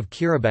flora of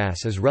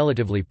Kiribati is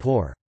relatively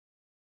poor.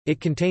 It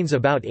contains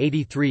about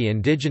 83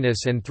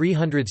 indigenous and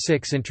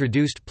 306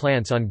 introduced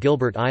plants on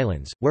Gilbert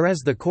Islands, whereas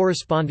the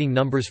corresponding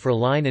numbers for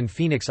Line and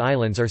Phoenix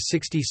Islands are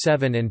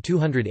 67 and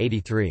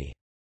 283.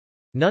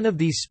 None of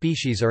these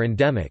species are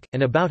endemic,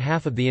 and about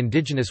half of the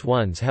indigenous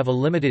ones have a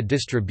limited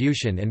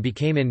distribution and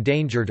became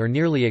endangered or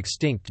nearly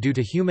extinct due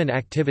to human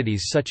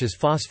activities such as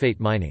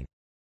phosphate mining.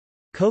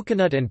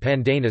 Coconut and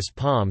pandanus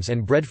palms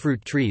and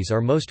breadfruit trees are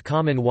most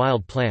common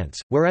wild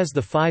plants, whereas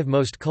the 5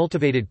 most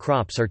cultivated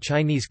crops are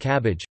Chinese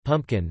cabbage,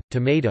 pumpkin,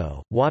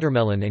 tomato,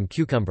 watermelon and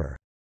cucumber.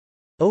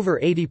 Over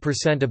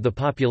 80% of the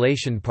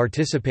population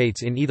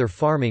participates in either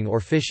farming or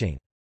fishing.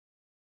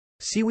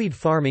 Seaweed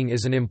farming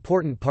is an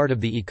important part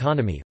of the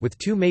economy, with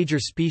two major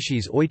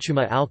species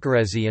Oichuma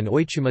alcarezi and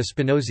Oichuma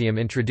spinosum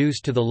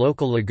introduced to the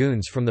local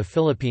lagoons from the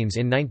Philippines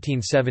in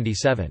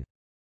 1977.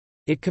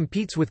 It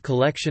competes with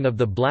collection of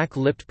the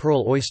black-lipped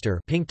pearl oyster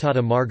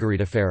Pinctada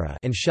margaritifera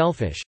and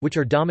shellfish, which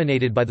are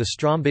dominated by the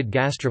strombid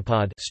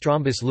gastropod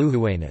Strombus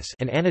luhuanus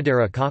and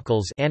Anodera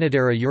cockles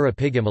Anodera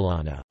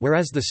europigimilana,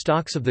 whereas the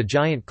stocks of the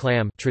giant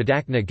clam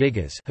Tridacna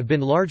gigas have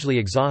been largely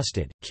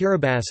exhausted.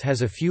 Kiribati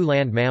has a few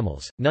land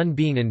mammals, none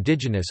being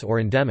indigenous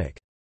or endemic.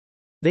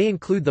 They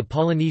include the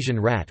Polynesian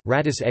rat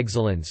Rattus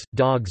exulans,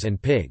 dogs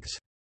and pigs.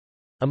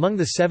 Among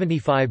the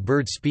 75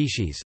 bird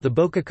species, the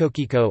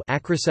Bocacocchico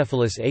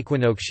Acrocephalus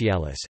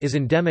aequinoxialis is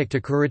endemic to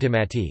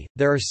Kiribati.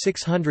 There are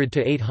 600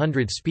 to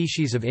 800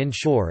 species of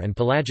inshore and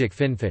pelagic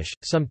finfish,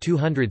 some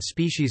 200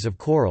 species of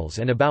corals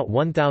and about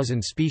 1,000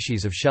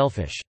 species of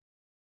shellfish.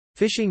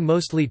 Fishing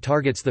mostly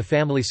targets the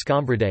family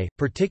Scombridae,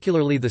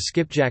 particularly the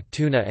skipjack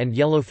tuna and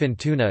yellowfin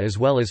tuna as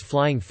well as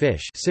flying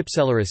fish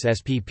Cypselurus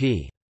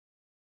spp.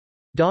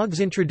 Dogs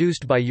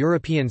introduced by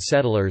European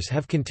settlers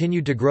have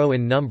continued to grow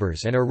in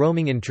numbers and are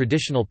roaming in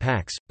traditional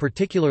packs,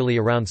 particularly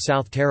around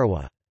South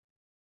Tarawa.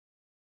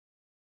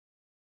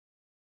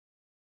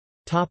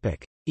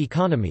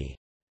 Economy.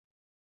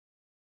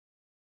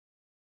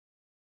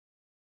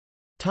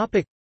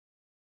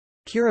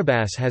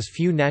 Kiribati has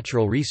few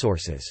natural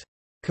resources.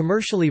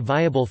 Commercially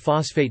viable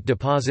phosphate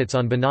deposits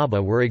on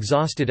Banaba were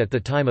exhausted at the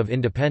time of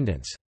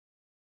independence.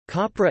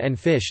 Copra and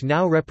fish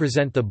now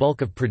represent the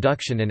bulk of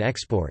production and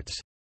exports.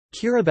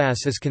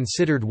 Kiribati is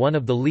considered one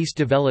of the least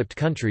developed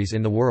countries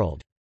in the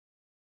world.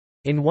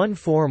 In one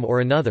form or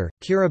another,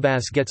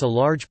 Kiribati gets a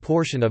large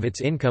portion of its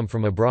income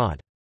from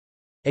abroad.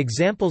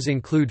 Examples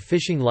include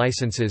fishing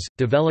licenses,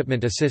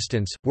 development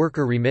assistance,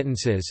 worker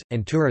remittances,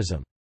 and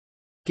tourism.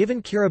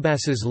 Given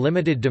Kiribati's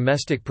limited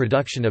domestic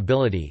production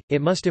ability,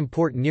 it must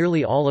import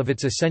nearly all of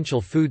its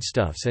essential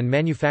foodstuffs and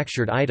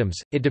manufactured items.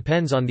 It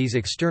depends on these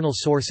external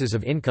sources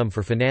of income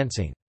for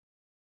financing.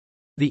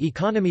 The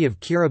economy of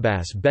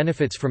Kiribati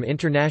benefits from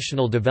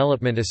international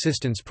development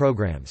assistance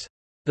programs.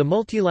 The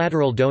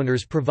multilateral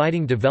donors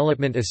providing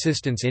development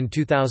assistance in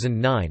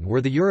 2009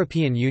 were the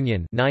European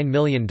Union $9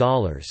 million,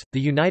 the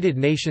United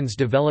Nations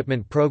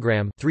Development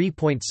Programme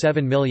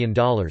 $3.7 million,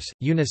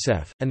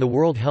 UNICEF, and the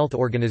World Health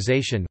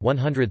Organization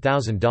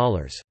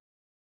 $100,000.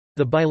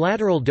 The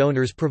bilateral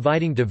donors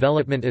providing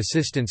development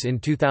assistance in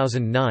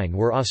 2009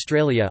 were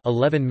Australia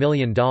 $11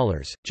 million,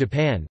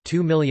 Japan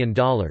 $2 million,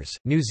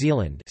 New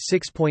Zealand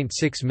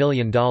 $6.6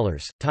 million,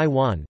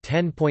 Taiwan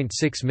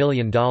 $10.6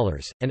 million,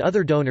 and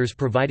other donors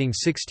providing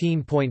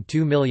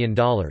 $16.2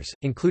 million,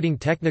 including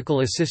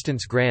technical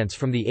assistance grants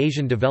from the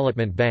Asian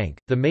Development Bank.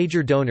 The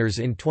major donors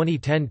in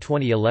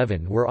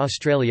 2010-2011 were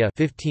Australia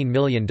 $15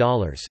 million,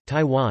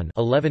 Taiwan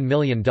 $11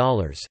 million,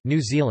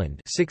 New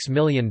Zealand $6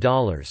 million,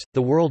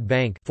 the World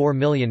Bank $4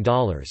 million,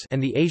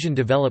 and the Asian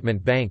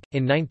Development Bank.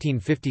 In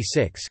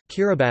 1956,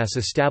 Kiribati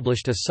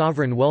established a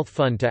sovereign wealth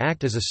fund to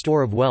act as a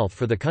store of wealth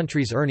for the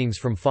country's earnings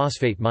from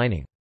phosphate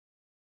mining.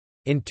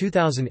 In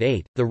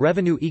 2008, the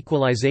Revenue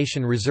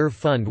Equalization Reserve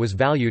Fund was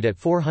valued at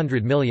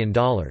 $400 million.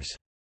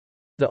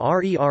 The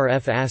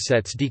RERF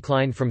assets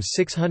declined from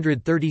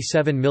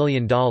 $637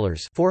 million,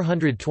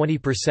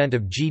 420%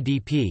 of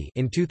GDP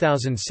in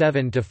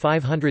 2007 to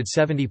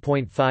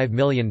 $570.5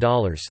 million,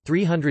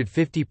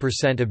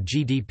 350% of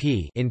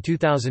GDP in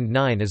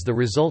 2009 as the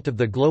result of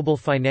the global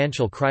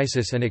financial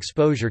crisis and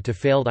exposure to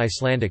failed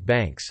Icelandic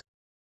banks.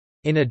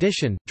 In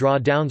addition,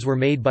 drawdowns were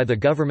made by the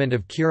government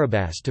of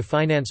Kiribati to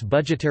finance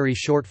budgetary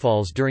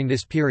shortfalls during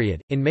this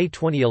period. In May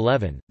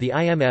 2011, the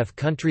IMF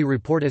country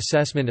report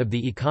assessment of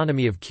the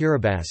economy of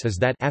Kiribati is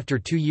that, after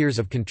 2 years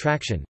of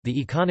contraction, the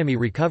economy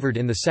recovered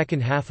in the second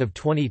half of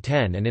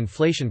 2010 and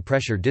inflation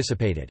pressure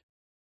dissipated.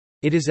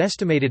 It is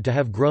estimated to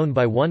have grown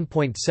by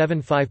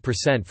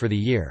 1.75% for the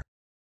year.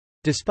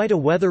 Despite a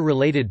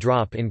weather-related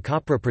drop in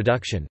copra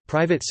production,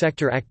 private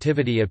sector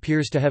activity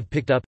appears to have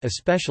picked up,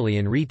 especially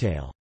in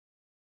retail.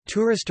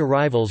 Tourist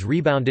arrivals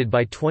rebounded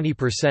by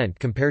 20%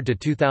 compared to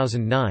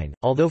 2009,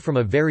 although from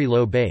a very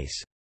low base.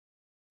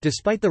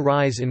 Despite the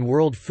rise in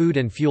world food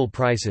and fuel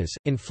prices,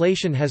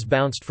 inflation has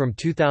bounced from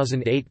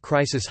 2008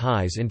 crisis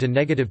highs into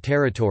negative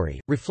territory,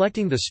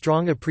 reflecting the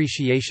strong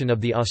appreciation of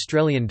the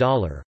Australian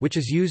dollar, which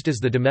is used as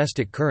the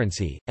domestic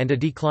currency, and a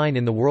decline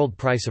in the world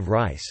price of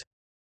rice.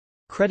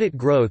 Credit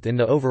growth in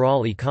the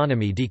overall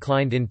economy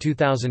declined in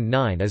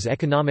 2009 as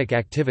economic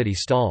activity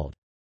stalled.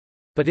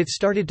 But it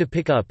started to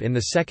pick up in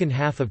the second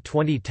half of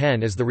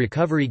 2010 as the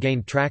recovery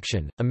gained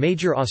traction. A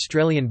major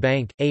Australian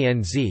bank,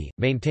 ANZ,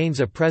 maintains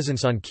a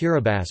presence on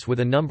Kiribati with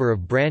a number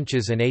of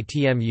branches and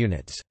ATM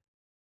units.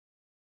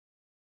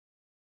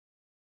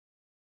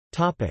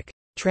 Topic: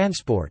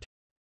 Transport.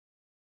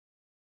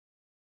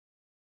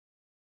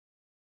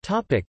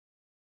 Topic: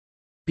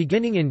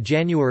 Beginning in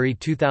January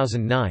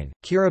 2009,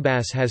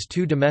 Kiribati has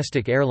two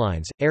domestic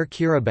airlines, Air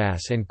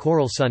Kiribati and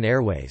Coral Sun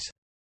Airways.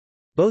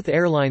 Both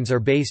airlines are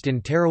based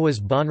in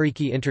Tarawa's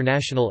Bonriki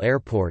International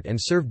Airport and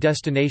serve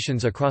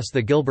destinations across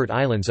the Gilbert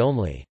Islands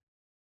only.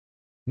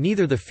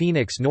 Neither the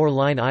Phoenix nor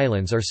Line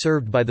Islands are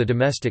served by the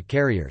domestic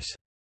carriers.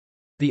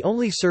 The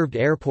only served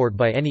airport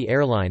by any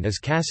airline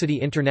is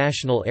Kassiti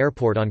International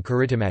Airport on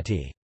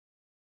Kiribati.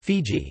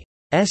 Fiji's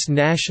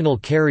national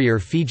carrier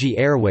Fiji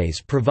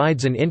Airways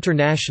provides an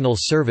international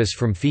service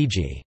from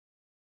Fiji's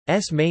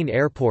main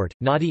airport,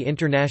 Nadi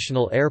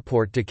International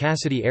Airport to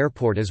Kassiti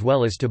Airport as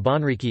well as to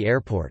Banriki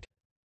Airport.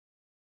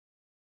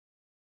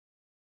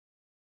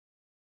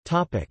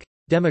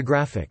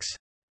 Demographics.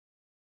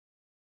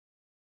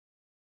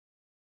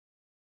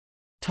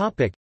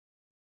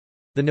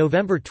 The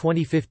November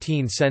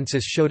 2015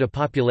 census showed a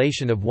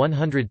population of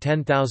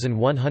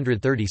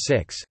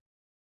 110,136.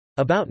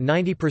 About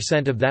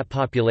 90% of that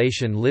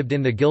population lived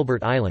in the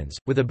Gilbert Islands,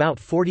 with about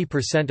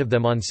 40% of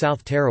them on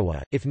South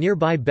Tarawa. If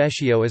nearby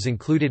Bescio is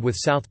included with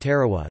South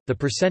Tarawa, the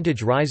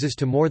percentage rises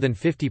to more than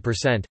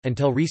 50%.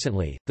 Until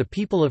recently, the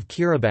people of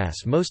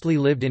Kiribati mostly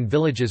lived in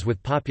villages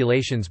with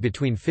populations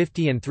between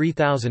 50 and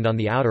 3,000 on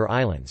the outer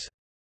islands.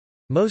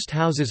 Most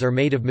houses are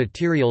made of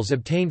materials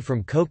obtained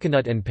from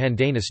coconut and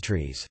pandanus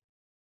trees.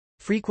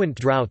 Frequent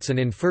droughts and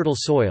infertile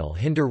soil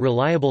hinder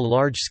reliable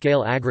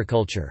large-scale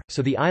agriculture,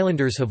 so the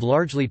islanders have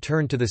largely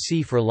turned to the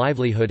sea for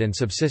livelihood and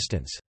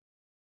subsistence.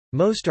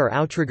 Most are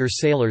outrigger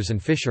sailors and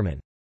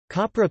fishermen.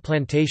 Copra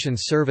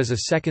plantations serve as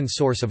a second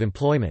source of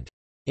employment.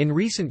 In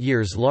recent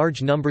years,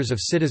 large numbers of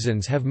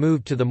citizens have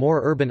moved to the more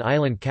urban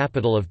island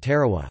capital of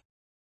Tarawa.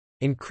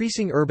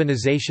 Increasing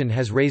urbanization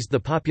has raised the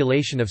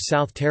population of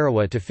South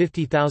Tarawa to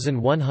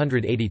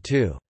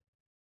 50,182.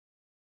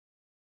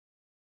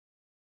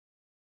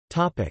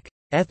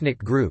 Ethnic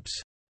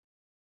groups.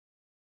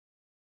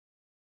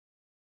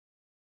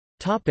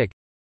 The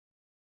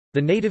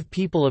native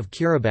people of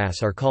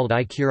Kiribati are called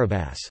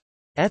I-Kiribati.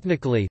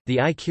 Ethnically,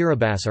 the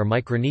I-Kiribati are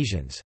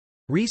Micronesians.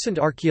 Recent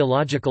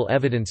archaeological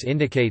evidence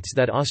indicates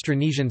that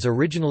Austronesians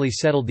originally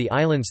settled the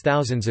islands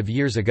thousands of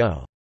years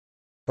ago.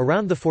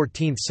 Around the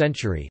 14th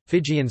century,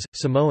 Fijians,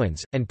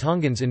 Samoans, and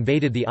Tongans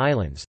invaded the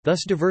islands,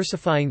 thus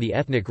diversifying the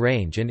ethnic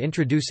range and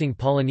introducing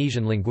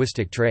Polynesian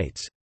linguistic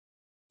traits.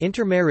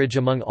 Intermarriage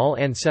among all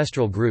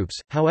ancestral groups,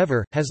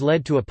 however, has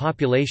led to a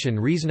population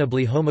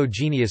reasonably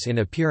homogeneous in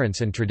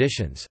appearance and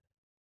traditions.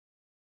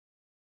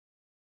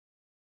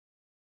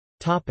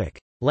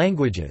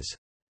 Languages.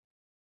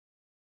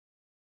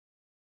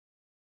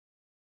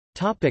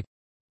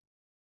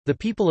 The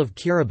people of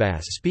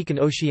Kiribati speak an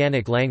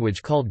oceanic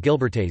language called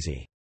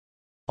Gilbertese.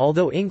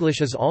 Although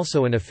English is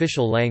also an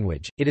official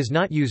language, it is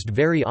not used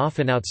very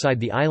often outside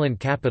the island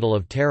capital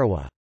of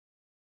Tarawa.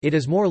 It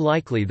is more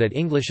likely that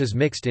English is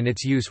mixed in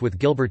its use with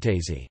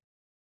Gilbertese.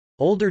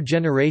 Older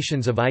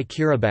generations of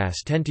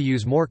I-Kiribati tend to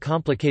use more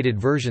complicated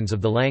versions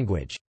of the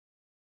language.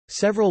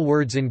 Several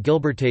words in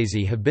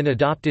Gilbertese have been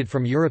adopted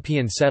from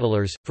European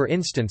settlers, for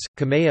instance,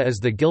 Kamea is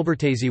the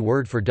Gilbertese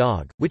word for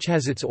dog, which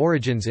has its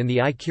origins in the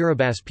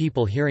I-Kiribati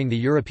people hearing the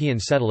European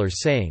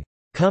settlers saying,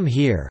 "Come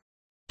here,"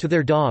 to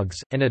their dogs,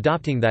 and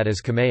adopting that as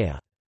Kamea.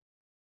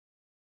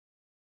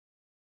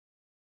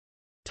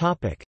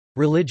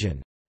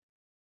 Religion.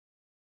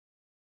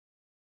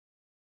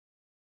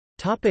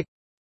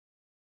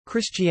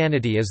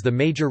 Christianity is the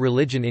major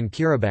religion in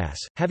Kiribati,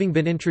 having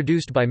been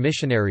introduced by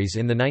missionaries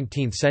in the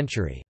 19th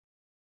century.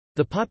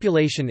 The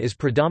population is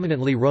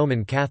predominantly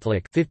Roman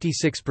Catholic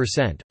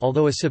 56%,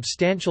 although a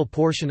substantial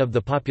portion of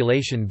the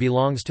population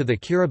belongs to the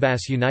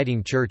Kiribati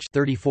Uniting Church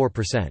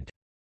 34%.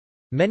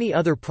 Many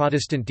other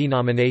Protestant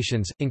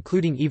denominations,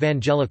 including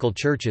evangelical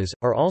churches,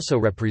 are also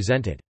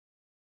represented.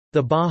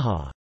 The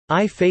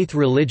Bahá'í faith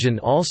religion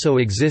also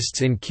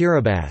exists in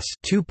Kiribati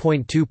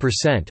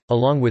 2.2%,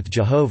 along with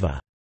Jehovah's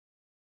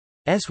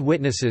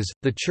Witnesses.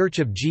 The Church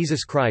of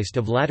Jesus Christ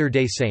of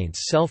Latter-day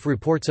Saints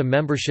self-reports a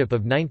membership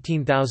of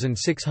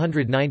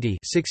 19,690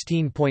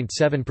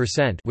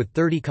 (16.7%) with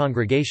 30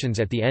 congregations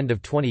at the end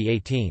of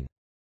 2018.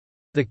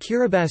 The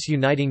Kiribati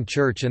Uniting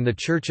Church and the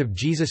Church of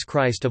Jesus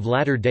Christ of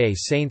Latter-day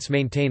Saints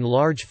maintain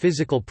large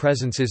physical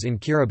presences in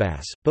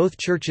Kiribati. Both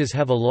churches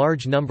have a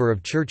large number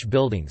of church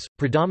buildings,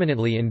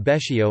 predominantly in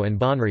Bescio and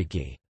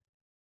Banriki.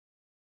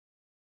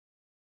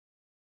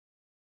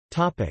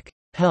 Topic: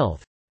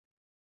 Health.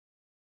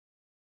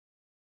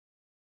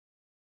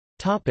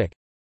 Topic: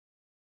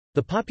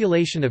 The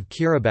population of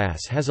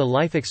Kiribati has a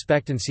life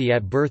expectancy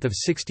at birth of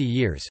 60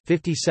 years,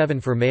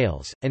 57 for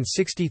males and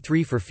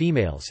 63 for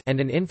females, and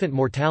an infant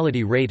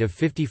mortality rate of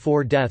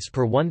 54 deaths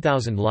per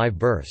 1,000 live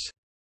births.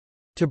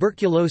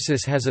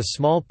 Tuberculosis has a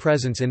small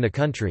presence in the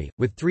country,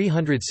 with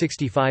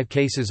 365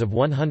 cases of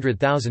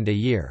 100,000 a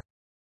year.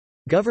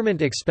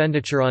 Government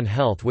expenditure on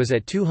health was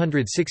at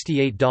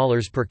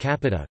 $268 per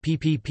capita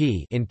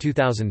 (PPP) in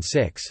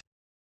 2006.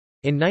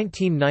 In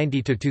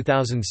 1990 to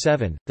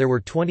 2007, there were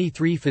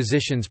 23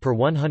 physicians per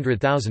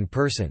 100,000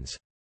 persons.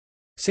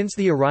 Since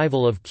the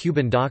arrival of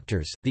Cuban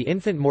doctors, the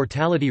infant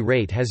mortality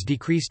rate has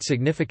decreased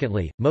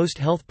significantly. Most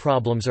health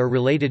problems are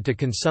related to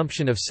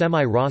consumption of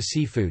semi-raw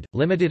seafood,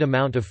 limited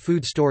amount of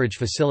food storage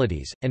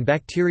facilities, and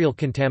bacterial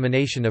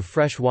contamination of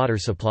fresh water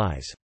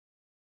supplies.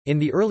 In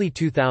the early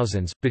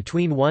 2000s,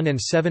 between 1 and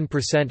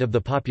 7% of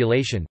the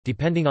population,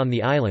 depending on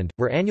the island,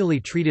 were annually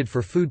treated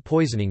for food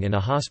poisoning in a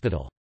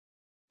hospital.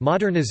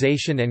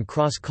 Modernization and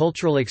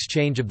cross-cultural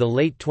exchange of the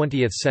late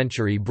 20th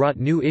century brought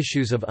new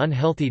issues of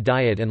unhealthy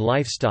diet and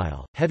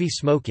lifestyle, heavy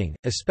smoking,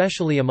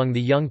 especially among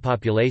the young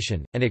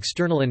population, and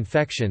external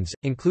infections,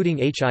 including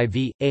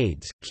HIV,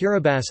 AIDS.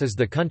 Kiribati is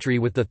the country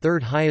with the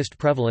third highest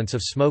prevalence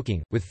of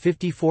smoking, with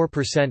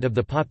 54% of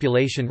the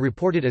population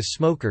reported as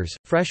smokers.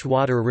 Fresh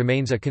water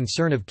remains a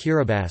concern of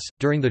Kiribati.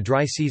 During the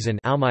dry season,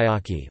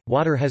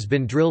 water has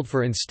been drilled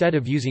for instead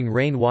of using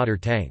rain-water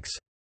tanks.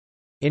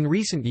 In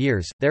recent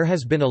years, there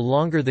has been a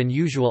longer than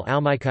usual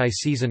Aumaikai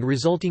season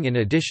resulting in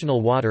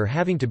additional water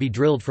having to be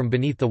drilled from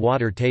beneath the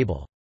water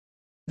table.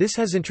 This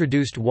has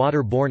introduced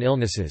water-borne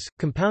illnesses,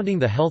 compounding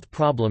the health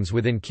problems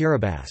within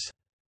Kiribati.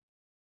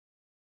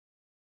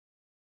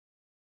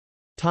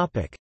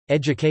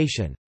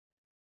 Education.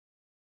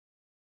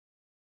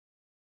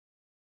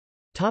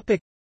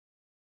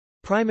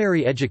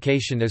 Primary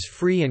education is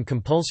free and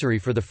compulsory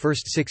for the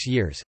first 6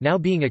 years, now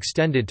being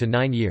extended to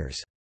 9 years.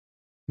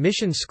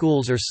 Mission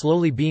schools are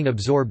slowly being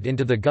absorbed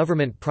into the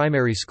government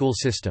primary school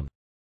system.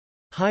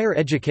 Higher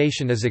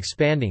education is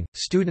expanding,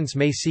 students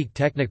may seek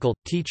technical,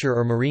 teacher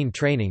or marine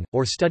training,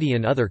 or study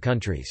in other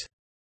countries.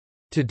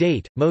 To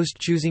date, most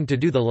choosing to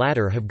do the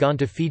latter have gone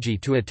to Fiji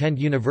to attend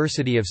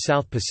University of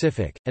South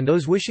Pacific, and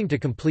those wishing to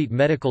complete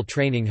medical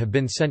training have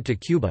been sent to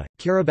Cuba.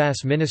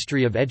 Kiribati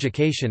Ministry of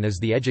Education is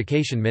the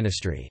education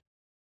ministry.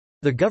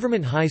 The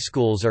government high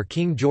schools are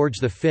King George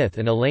V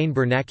and Elaine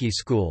Bernanke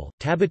School,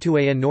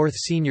 Tabatuea North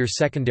Senior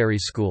Secondary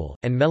School,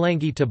 and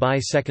Melangi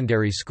Tabai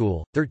Secondary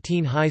School.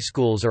 13 high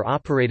schools are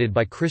operated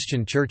by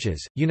Christian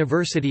churches.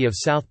 University of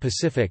South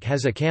Pacific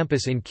has a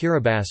campus in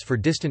Kiribati for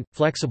distant,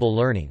 flexible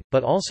learning,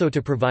 but also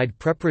to provide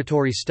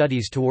preparatory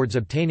studies towards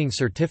obtaining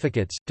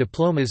certificates,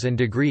 diplomas, and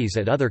degrees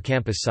at other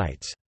campus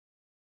sites.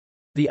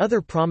 The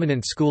other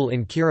prominent school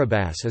in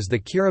Kiribati is the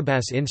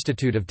Kiribati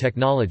Institute of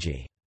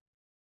Technology.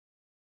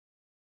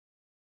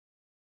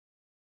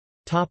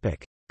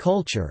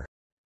 Culture.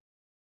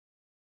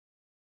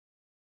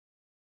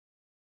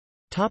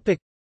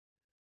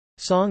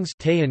 Songs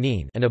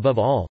and above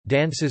all,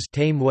 dances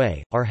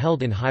are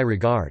held in high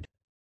regard.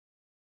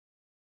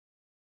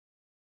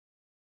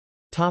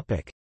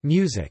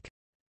 Music.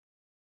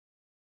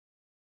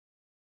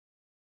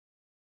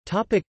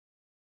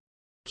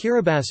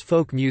 Kiribati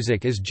folk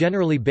music is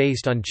generally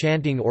based on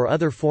chanting or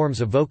other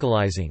forms of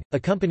vocalizing,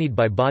 accompanied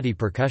by body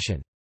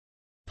percussion.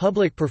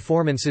 Public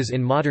performances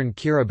in modern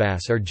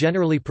Kiribati are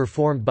generally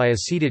performed by a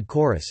seated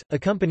chorus,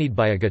 accompanied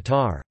by a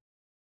guitar.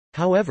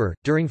 However,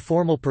 during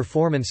formal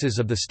performances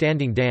of the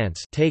standing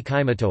dance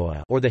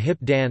or the hip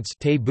dance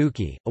a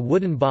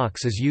wooden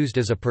box is used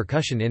as a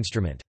percussion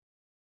instrument.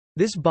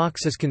 This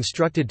box is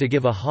constructed to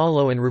give a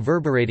hollow and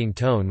reverberating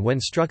tone when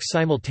struck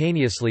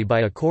simultaneously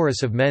by a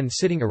chorus of men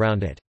sitting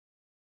around it.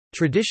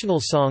 Traditional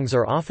songs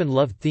are often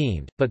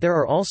love-themed, but there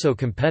are also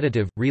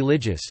competitive,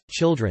 religious,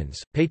 children's,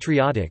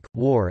 patriotic,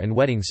 war and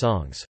wedding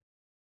songs.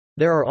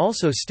 There are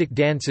also stick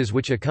dances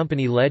which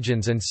accompany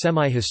legends and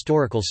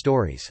semi-historical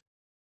stories.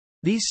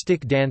 These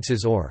stick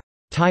dances or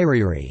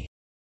tairiri,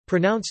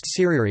 pronounced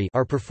siriri,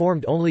 are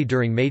performed only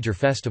during major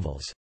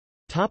festivals.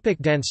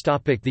 Dance.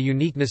 The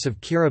uniqueness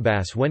of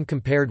Kiribati when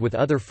compared with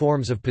other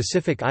forms of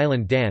Pacific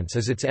Island dance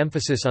is its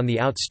emphasis on the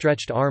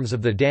outstretched arms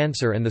of the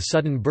dancer and the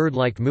sudden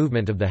bird-like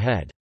movement of the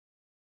head.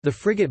 The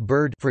frigate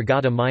bird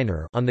Frigata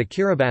minor on the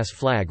Kiribati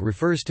flag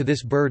refers to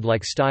this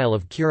bird-like style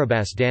of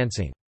Kiribati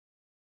dancing.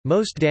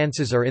 Most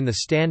dances are in the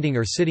standing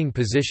or sitting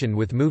position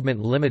with movement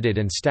limited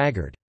and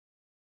staggered.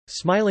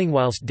 Smiling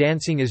whilst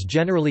dancing is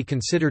generally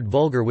considered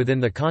vulgar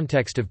within the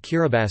context of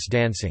Kiribati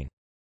dancing.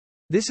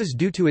 This is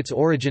due to its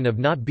origin of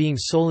not being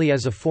solely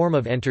as a form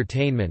of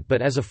entertainment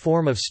but as a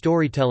form of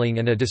storytelling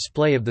and a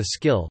display of the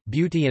skill,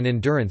 beauty and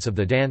endurance of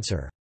the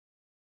dancer.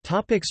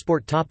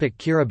 Sport.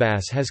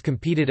 Kiribati has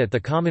competed at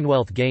the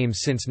Commonwealth Games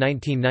since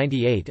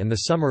 1998 and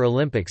the Summer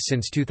Olympics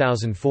since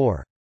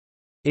 2004.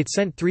 It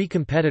sent 3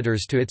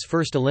 competitors to its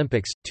first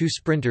Olympics, 2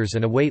 sprinters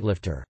and a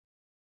weightlifter.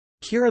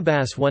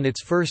 Kiribati won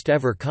its first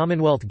ever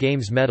Commonwealth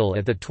Games medal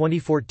at the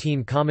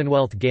 2014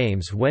 Commonwealth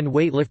Games when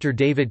weightlifter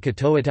David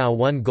Katoatau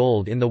won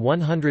gold in the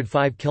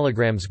 105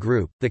 kg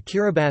group. The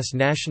Kiribati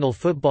national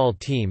football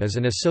team is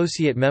an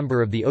associate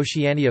member of the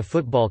Oceania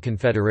Football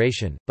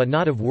Confederation, but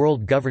not of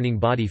world governing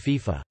body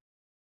FIFA.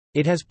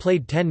 It has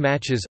played 10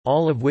 matches,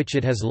 all of which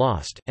it has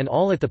lost, and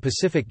all at the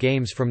Pacific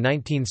Games from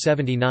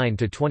 1979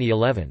 to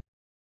 2011.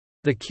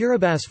 The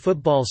Kiribati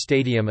football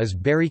stadium is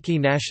Bariki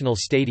National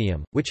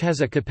Stadium, which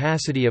has a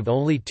capacity of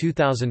only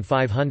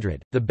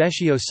 2,500. The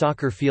Beshio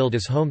soccer field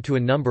is home to a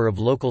number of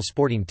local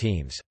sporting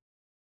teams.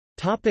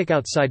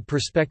 Outside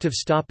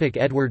perspectives.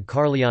 Edward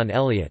Carleon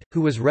Elliott, who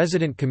was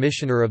resident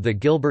commissioner of the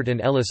Gilbert and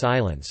Ellice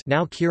Islands,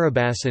 now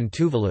Kiribati and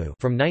Tuvalu,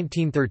 from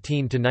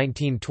 1913 to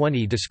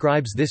 1920,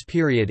 describes this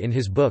period in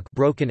his book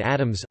Broken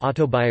Atoms: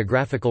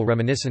 Autobiographical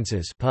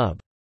Reminiscences. Pub.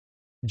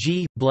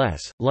 G.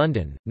 Bless,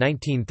 London,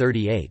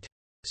 1938.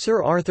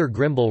 Sir Arthur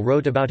Grimble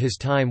wrote about his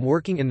time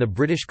working in the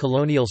British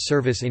colonial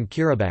service in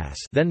Kiribati,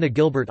 then the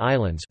Gilbert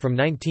Islands, from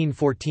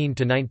 1914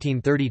 to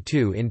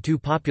 1932 in two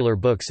popular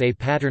books, A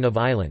Pattern of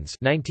Islands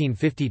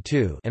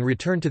 (1952) and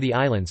Return to the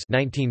Islands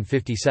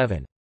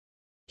 (1957).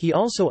 He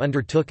also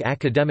undertook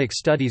academic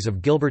studies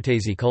of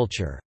Gilbertese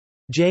culture.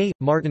 J.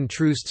 Martin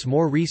Troost's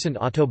more recent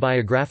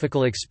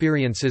autobiographical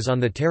experiences on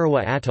the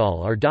Tarawa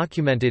Atoll are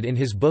documented in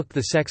his book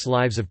The Sex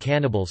Lives of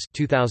Cannibals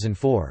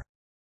 2004.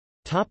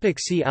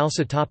 See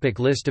also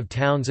List of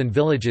towns and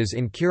villages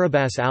in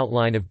Kiribati.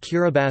 Outline of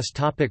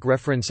Kiribati.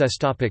 References.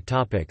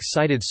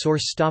 Cited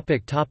source.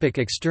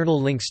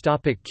 External links.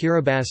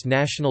 Kiribati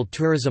National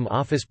Tourism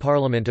Office,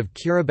 Parliament of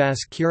Kiribati,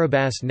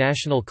 Kiribati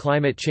National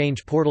Climate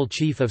Change Portal,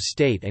 Chief of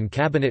State and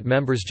Cabinet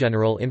Members,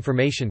 General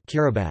Information,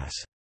 Kiribati.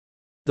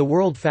 The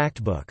World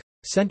Factbook.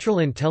 Central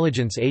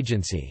Intelligence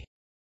Agency.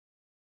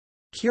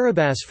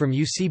 Kiribati from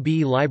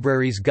UCB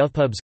Libraries.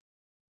 GovPubs.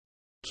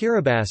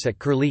 Kiribati at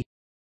Curlie.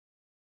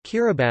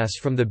 Kiribati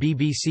from the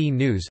BBC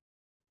News.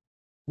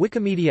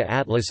 Wikimedia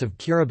Atlas of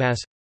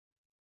Kiribati.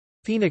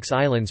 Phoenix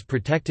Islands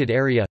Protected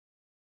Area.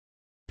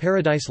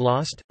 Paradise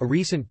Lost, a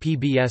recent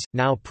PBS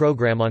Now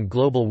program on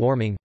global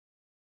warming.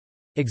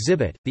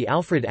 Exhibit, the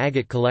Alfred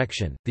Agate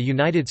Collection, The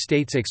United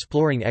States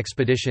Exploring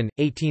Expedition,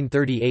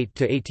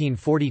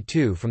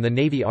 1838–1842 from the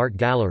Navy Art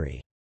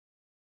Gallery.